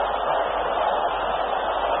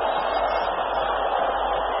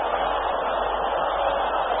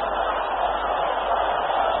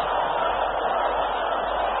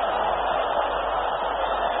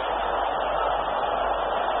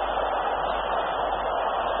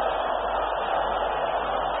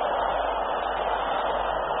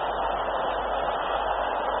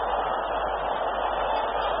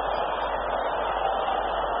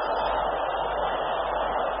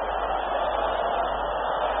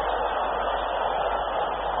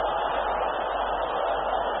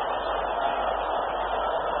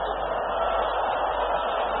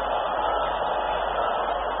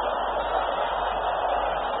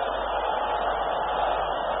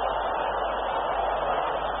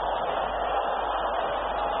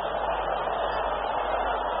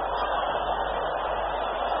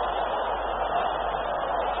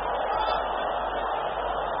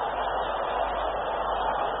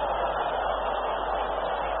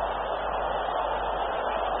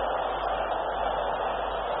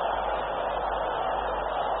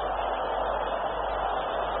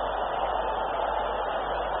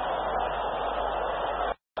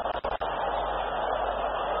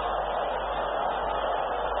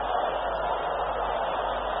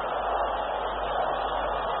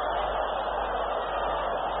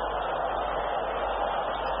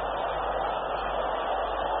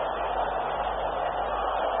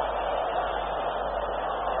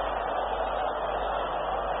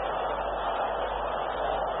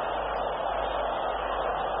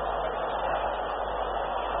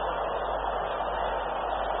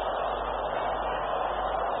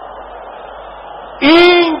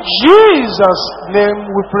 In Jesus' name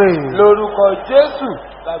we pray. Lórúkọ Jésù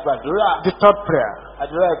la gbàdúrà. The third prayer.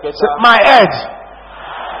 Àdúrà Say, ìkẹta. my head,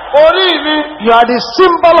 Orí mi. you are the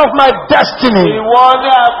symbol of my destiny. Ìwọ ni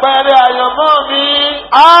àpẹẹrẹ àyànmọ́ mi.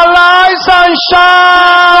 Arise and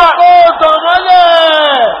shine Ó tàn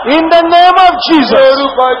mọ́lẹ̀. in the name of Ní Jesus.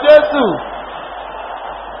 orúkọ Jésù.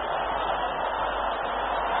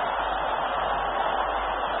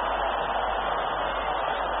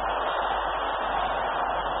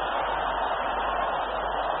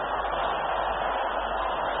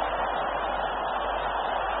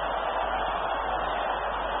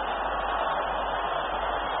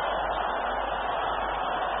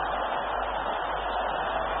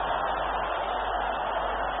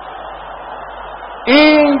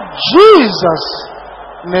 In Jesus'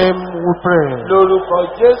 name we pray. Lórúkọ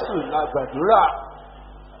Jésù la gbàdúrà.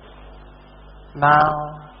 Now,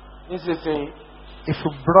 Nísinsìnyí, if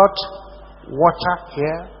you brought water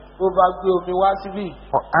here bó bá gbé omi wá síbí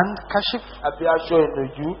or handkerchief, àbí aṣọ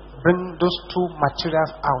ìnùjú, bring those two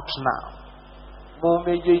materials out now. mú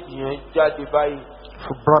méjèèjì yẹn jáde báyìí. If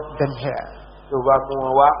you brought them here. Tó bá mú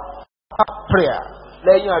wọn wá. Prayer.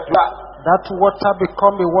 Lẹ́yìn àdúrà. That water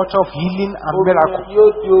become a water of healing and Omi miracle. yóò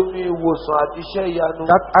di omi ìwòsàn àti iṣẹ́ ìyanu.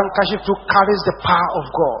 That handkerchief too carries the power of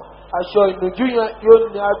God. Aṣọ ìnùjú yẹn yóò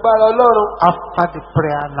ní agbára Ọlọ́run. After the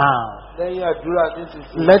prayer now, Lẹ́yìn àdúrà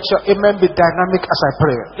nísinsìnyí. let your amen be dynamic as I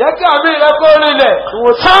pray. Jẹ́ kí àmì rẹ kó rinlẹ̀.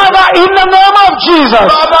 Father, in the name of Jesus.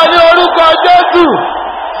 Bàbá ní orúkọ Jésù.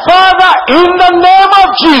 Father, in the name of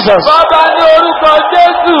Jesus. Bàbá ní orúkọ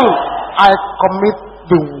Jésù. I commit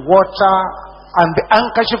the water and the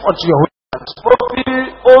handkerchief unto your hands. Mo fi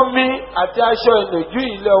omi àti aṣọ ìnùjú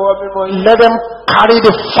yìí lé ọwọ́ mímọ́ yìí. Let them carry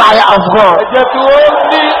the fire of God. Ẹ jẹ́ kí wọ́n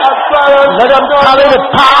ní agbára Let them carry the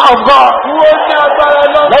power of God. Kí wọ́n ní agbára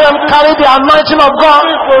lọ́wọ́. Let them carry the anointing of God.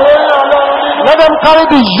 Ìfòró ní Ọlọ́run nínú. Let them carry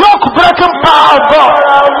the yoke breaking power of God.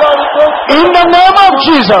 Agbára Ọlọ́run tó In the name of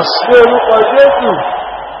Jesus. fi orúkọ Jésù.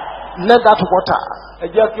 Let that water Ẹ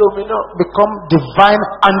jẹ́ kí omi náà. become divine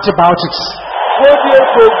antibiotics, Ó di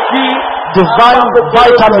ètò bí. divine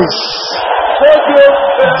vitamins, Ó di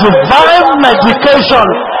divine medication.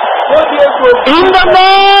 Ó di ètò bí. In the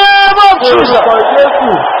name of Jesus. Orúkọ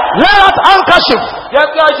Jésù. Let that handkerchief Jẹ́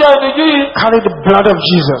kí aṣọ ìnùjú yìí. carry the blood of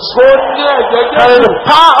Jesus, Kó ní ẹ̀jẹ̀ carry Jésù. the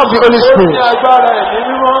power of the Holy Ó ní Spirit. agbára ẹ̀mí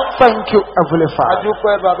mímọ́. Thank you, Heavenly Father.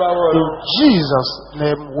 Adúpẹ́ bàbá wọn. In Jesus'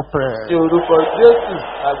 name we Ní pray. orúkọ Jésù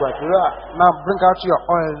àgbàdúrà. Now bring out your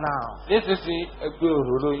oil now. Nísinsìnyí ẹgbẹ́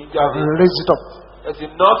òróró yín jáde. Raise it up.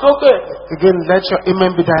 Ẹ̀sìn náà sókè. Again, let your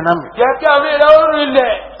amen be dynamic. Jẹ́ kí àmì rẹ̀ ó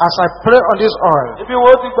rinlẹ̀. As I pray on this oil, Ibi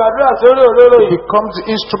wo ti gbàdúrà sórí òróró it yìí. becomes the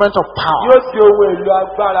instrument of power, Yóò di ohun èlò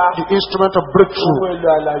agbára. the instrument of Ohun breakthrough, èlò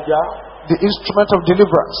àlàjá. the instrument of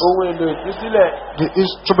deliverance, Ohun èlò ìtúsílẹ̀. the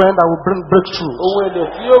instrument that will bring breakthrough. Ohun èlò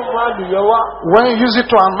tí yóò mú àlùyọ wá. When you use it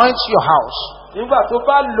to anoint your house, Nígbà tó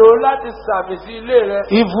bá lò ó láti sàmì sí ilé rẹ̀.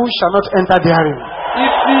 evil shall not enter therein.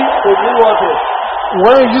 Ibi kò ní wọbẹ̀.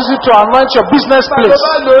 When you use it to anoint your business Nígbà tó place,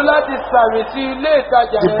 bá lò ó láti sàmì sí ilé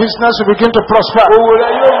ìtajà the rẹ̀. business will begin to prosper. Owó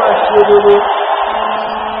rẹ̀ yóò máa ṣe rere.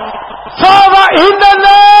 Father, in the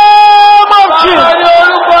name of Bàbá Jesus, ní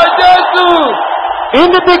orúkọ Jésù. in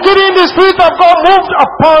the beginning, the Spirit of God moved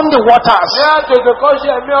upon the waters. Ní àtòkè kan ṣe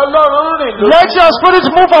ẹ̀mí Ọlọ́run rìn lórí. Let your Spirit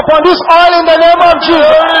move upon this oil in the name of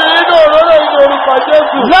Jesus. Lórí nínú òróró yìí ní orúkọ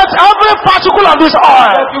Jésù. Let every particle of this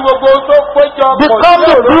oil Jẹ́ kí gbogbo ohun tó péjọ pọ̀ become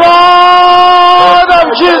sí the òróró. blood of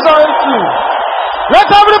Jesus. Let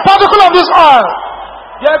every particle of this oil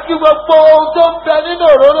Jẹ́ kí gbogbo ohun tó ń bẹ nínú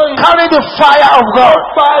òróró yìí. carry the fire of God.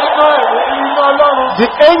 Pa iná iná Ọlọ́run. The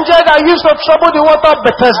angel that used to trouble the water of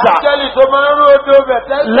Bethesda, Áńgẹ́lì tó máa ń rú odò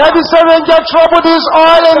bẹ̀tẹ́. let the same angel trouble this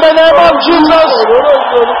oil in the name of Jesus. Òróró yìí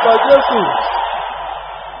ní orúkọ Jésù.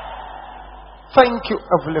 Thank you,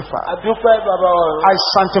 Heavenly Father. Àdúpẹ́ bàbá ọ̀run. I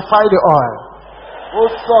sanctify the oil Mo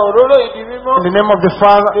sọ òróró yìí di mímọ́. in the name of the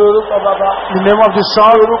Father, Ní orúkọ bàbá. in the name of the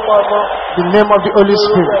Son, Ní orúkọ ọmọ. in the name of the Holy Ní orúkọ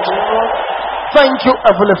Spirit. ẹ̀mí mímọ́. Thank you,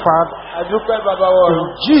 Heavenly Father. Àdúpẹ́ bàbá In ọ̀run.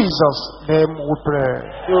 Jesus' name we pray.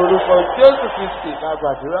 Ní orúkọ Jésù Kristi la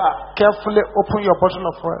gbàdúrà. Carefully open your bottle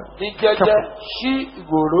of oil Ní jẹ́jẹ́ ṣí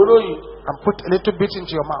ìgò òróró yìí. and put a little bit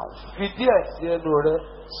into your mouth. Fi díẹ̀ sí ẹnu rẹ.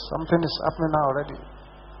 Something is happening now already.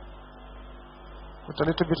 Put a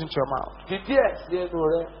little bit into your mouth. Fi díẹ̀ sí ẹnu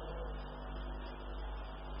rẹ.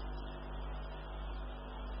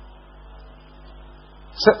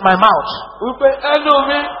 Say, my mouth Wípé ẹnu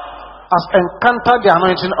mi. has encountered the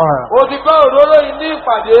anointing oil. O ti bá òróró yìí ní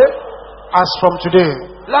ìpàdé. As from today,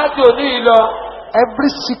 Láti òní yìí lọ. every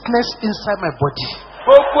sickness inside my body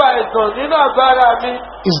Gbogbo àìsàn nínú àgọ́ ara mi.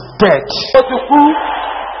 is dead. Ó ti kú.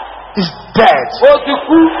 Is dead. Ó ti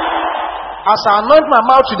kú. As I anoint my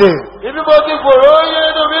mouth today, Ibi mo ti fòrò yín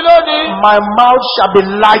inú mi lónìí. my mouth shall be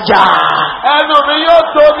larger Ẹnu mi yóò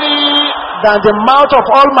tóbi. than the mouth of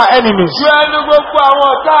all my enemies. Ju ẹnu gbogbo àwọn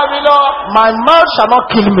ọ̀tá mi lọ. My mouth shall not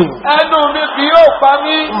kill me. Ẹnu mi kì yóò pa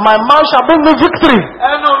mí. My mouth shall bring me victory.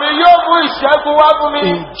 Ẹnu mi yóò mú ìṣẹ́gun wá fún mi.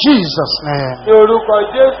 In Jesus' name. Ní orúkọ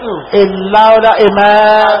Jésù. A louder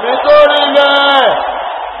amen. Àmì tó rinlẹ̀.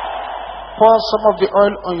 Pour some of the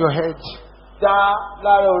oil on your head. Da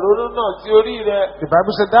lára òróró náà sí orí rẹ̀. The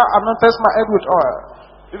Bible said, thou anointest my head with oil,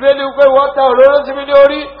 Bíbélì pé wọ́n ta òróró sí mi ní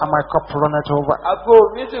orí. and my cup runneth over. Àgbo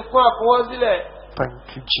mi sì kún àkúnwọ́ sílẹ̀.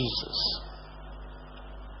 Thank you, Jesus.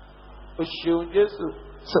 O ṣeun Jésù.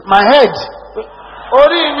 So my head,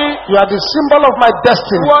 Orí mi. you are the symbol of my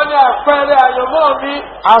destiny. Wọ́n ní àpẹẹrẹ àyànmọ́ mi.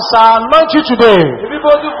 As I anoint you today, Ibi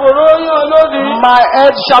mo ti fòrò yàn lónìí. my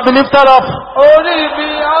head shall be lifted up Orí mi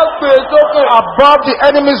á gbé sókè. above the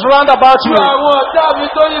enemies round about Ju me. àwọn ọ̀tá mi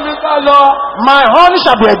tó yí mi ká lọ. My horn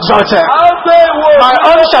shall be exalted. À ń gbé ìwò mi My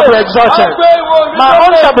horn shall be sókè. exalted. À ń gbé ìwò mi My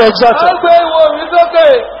horn sókè. shall be À exalted. ń gbé ìwò mi sókè.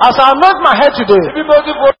 As I anoint my head today, Ibi mo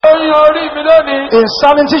ti fòrò yàn orí mi lónìí.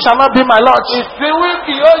 insanity shall not be my lot. Ìsínwí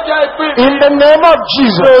kì yóò jẹ́ ìpín mi. In the name of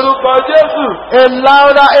Jesus. Orúkọ Jésù. A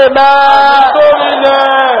louder amen. Sórí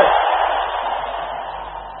ilẹ̀.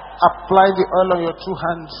 Apply the oil on your two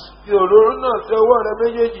hands. Fi òróró náà sí ọwọ́ rẹ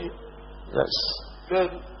méjèèjì. Yes.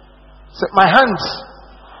 Bẹ́ẹ̀ni. Say, my hands,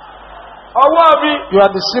 Ọwọ́ mi. you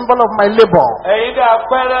are the symbol of my labor. Ẹ̀yin ni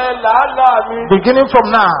àpẹẹrẹ làálàá mi. Beginning from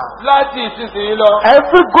now, Láti ìsinsìnyí lọ.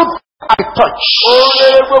 every good I touch Ohun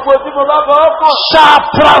rere gbogbo tí mo bá fọwọ́ kàn. shall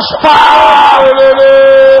prosper. Ṣe rere.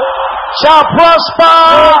 Shall prosper.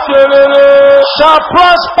 Ṣe rere. Shall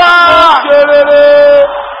prosper. Ṣe rere.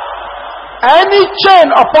 Any chain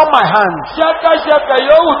upon my hand, Ṣẹ́kẹ́ṣẹkẹ̀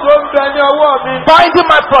yòówù tó ń bẹ ní ọwọ́ mi. binding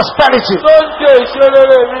my prosperity, Tó ń ṣe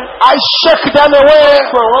ìṣerere mi. I shake them away.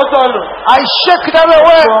 Pọ̀ wọ́n sọnù. I shake them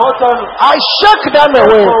away. Pọ̀ wọ́n sọnù. I shake them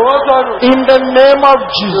away. Pọ̀ wọ́n sọnù. In the name of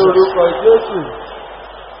Jesus. Orúkọ Jésù.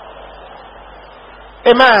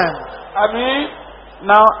 Amen. Àmì.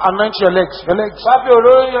 Now anoint your legs. Your legs. Bá fi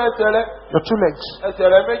òróró yan ẹsẹ̀ rẹ. Your two legs. Ẹsẹ̀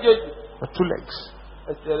rẹ méjèèjì. Your two legs.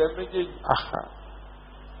 Ẹsẹ̀ rẹ méjèèjì. Aha.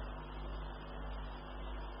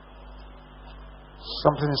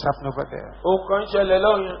 Something is happening over there. Ohun kan ń ṣẹlẹ̀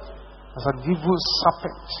lọ́hùn yẹn. There's an evil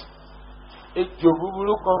serpent Ejò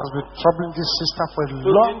búburú kan. has been troubling this sister for a Tó ti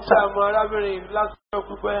long ń time. dààmú arábìnrin láti ọjọ́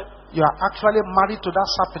pípẹ́. You are actually married to that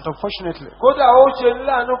serpent, unfortunately. Kódà ó ṣe ní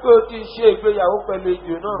láàánú pé ó ti ṣe ìgbéyàwó pẹ̀lú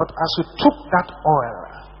ejò náà. But as you took that oil,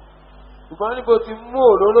 Ṣùgbọ́n níbo ti mú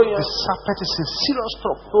òróró yẹn. the serpent is in serious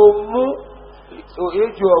trouble Tó mú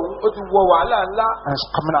ejò ọ̀hún, ó ti wọ wàhálà ńlá. and is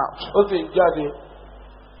coming out. Ó sì ń jáde.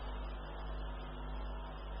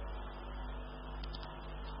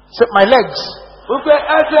 Say, my legs, Wípé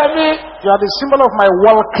ẹsẹ̀ mi. you are the symbol of my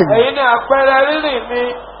walking. Ẹ̀yin ni àpẹẹrẹ rírìn mi.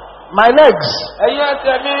 My legs, Ẹ̀yin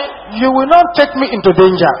ẹsẹ̀ mi. you will not take me into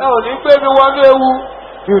danger. Ẹ ò ní gbé mi wọnú ewu.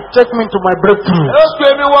 You take me into my breakthrough. Ẹ ó gbé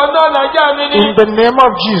mi wọnú ọ̀nàjà mi ní. In the name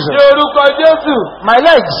of Jesus. Ní orúkọ Jésù. My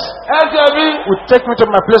legs Ẹsẹ̀ mi. will take me to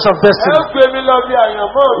my place of Ẹ ó destiny. gbé mi lọ bí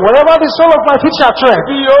àyànmọ́ mi. Wherever the sole of my feet shall tread,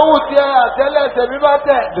 Bí yòówù tí àtẹ́lẹsẹ̀ mi bá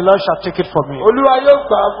tẹ̀. the Lord shall take it from me. Olúwa yóò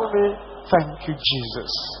gbà á fún mi. Thank you,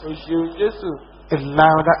 Jesus. O ṣeun Jésù. A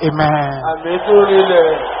louder amen. Àmì tó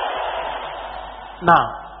rinlẹ̀. Now,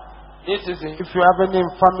 Nísinsìnyí. if you have any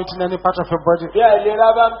infirmity in any part of your body, Bí àìlera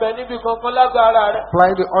bá ń bẹ níbi kankan lágbára rẹ̀. apply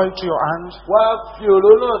the oil to your hand Wá fi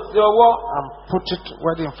òró náà sí ọwọ́. and put it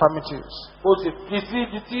where the infirmity is. O sì fi sí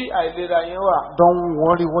ibi tí àìlera yẹn wà. Don't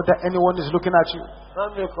worry whether anyone is looking at you.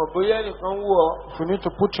 Láti kàn bóyá ẹnìkan wù ọ́. If you need to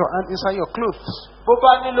put your hand inside your clothes, Bó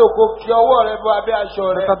bá nílò kó fi ọwọ́ rẹ bọ abẹ́ aṣọ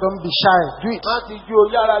rẹ. better don't be shy. Do it. Má ti ju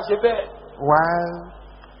yára ṣe bẹ́ẹ̀. While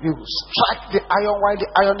you strike the iron while the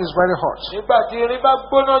iron is very hot. Nígbà tí irin bá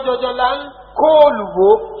gbóná jọjọ là ń kó òlùbó.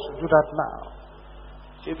 So do that now.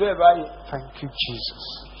 Ṣe bẹ́ẹ̀ báyìí. Thank you, Jesus.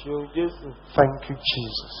 Ṣeun Jésù. Thank you,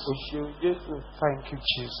 Jesus. O ṣeun Jésù. Thank you,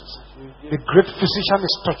 Jesus. Ṣeun The Jésù. great physician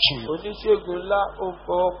is touching you. Oníṣègùn ńlá ó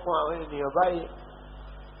fọwọ́ kan àwọn ènìyàn báyìí.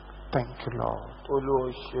 Thank you, Lord. Olúwa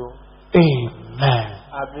ṣeun. Amen.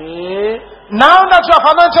 Àmín. Now that you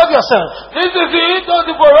have anointed yourself, Nísinsìnyí tó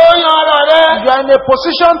ti fòró yan ara rẹ. you are in a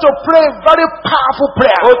position to pray a very powerful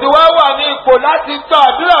prayer. O ti wá wà ní ipò láti gba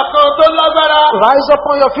àdúrà kan tó lágbára. Rise up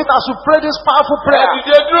on your feet as you pray this powerful prayer.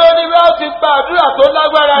 Ẹ̀dìdè dúró níbi ó ti gba àdúrà tó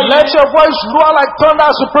lágbára yìí. Let your voice roar like thunder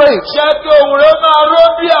as you pray it. Jẹ́ kí ohùn rẹ máa ró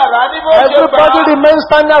bí àrá ní bó ṣe gbà. Everybody remain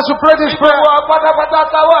standing as you pray this prayer. Ìwà pátápátá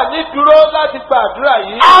ká wà ní dúró láti gba àdúrà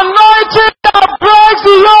yìí. Anointing that breaks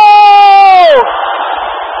the yoke.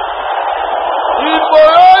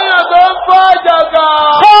 Ìfòròyìn tó ń fọ́ àjàgà.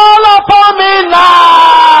 Fall upon me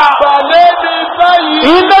now. Bàlẹ́ mi báyìí.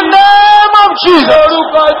 In the name Jesus.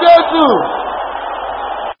 Lórúkọ Jésù.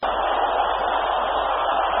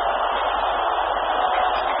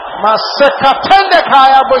 Masekatende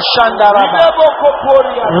kaya boshandaraba. Ilebo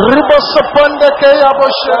koporia. Ribosoponde kaya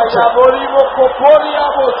boshete. Ayaboribo koporia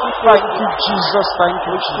bosite. Thank you, Jesus. Thank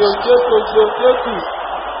you, Jesus. Jésù.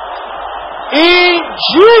 In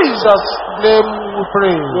Jesus' name we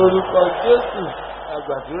pray. Lórúkọ Jésù.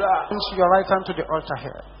 Àgbàdúrà. Place your right hand to the altar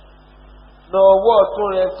here. Na ọwọ́ ọ̀tún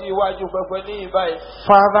rẹ sí iwájú pẹpẹ ní ìbáyìí.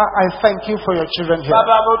 Father, I thank you for your children here.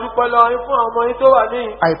 Bàbá mo dúpẹ́ lọ yín fún àwọn ọmọ yín tó wà ní.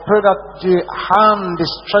 I pray that the hand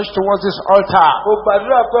is stretched towards this altar Mo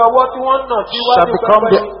gbàdúrà pé ọwọ́ tí wọ́n nà sí shall iwájú become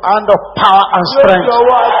pẹpẹ the yìí. hand of power and Yóò strength. di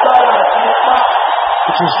ọwọ́ agbára àti ipá.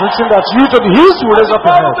 It is written that you to the east will raise up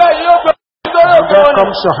your head. Bẹ́ẹ̀ yóò gbé nítorí And òkú there wọn.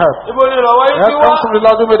 comes your help. Ibo ni ìrànwọ́ yín Here ti wá? comes from the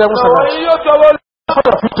Lord who made them Ìrànwọ́ servants. yín yóò jọwọ́ For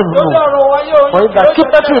your feet to be lórí moved. ọ̀run wa yóò For that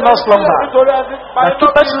keepeth you not slumber. That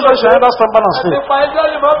keepeth you not shall neither slumber nor sleep.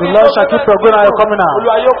 The Lord shall keep your going and your coming out. The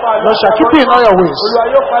Lord shall keep you in all your ways.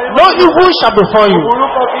 No evil shall befall you.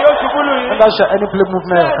 And that shall any plague move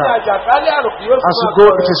near your camp. As you go,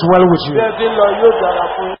 it is well with you.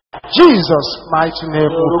 Jesus' mighty name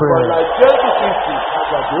we pray.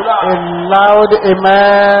 A loud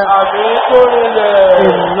amen. A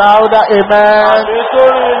louder amen.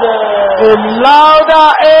 A louder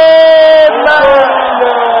amen.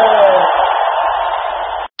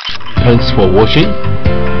 Thanks for watching.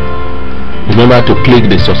 Remember to click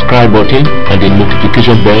the subscribe button and the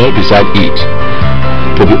notification bell beside it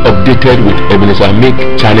to be updated with Ebenezer Make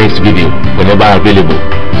Channel's video whenever available.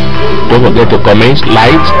 Don't forget to comment,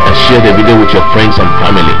 like, and share the video with your friends and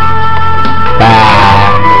family. Bye.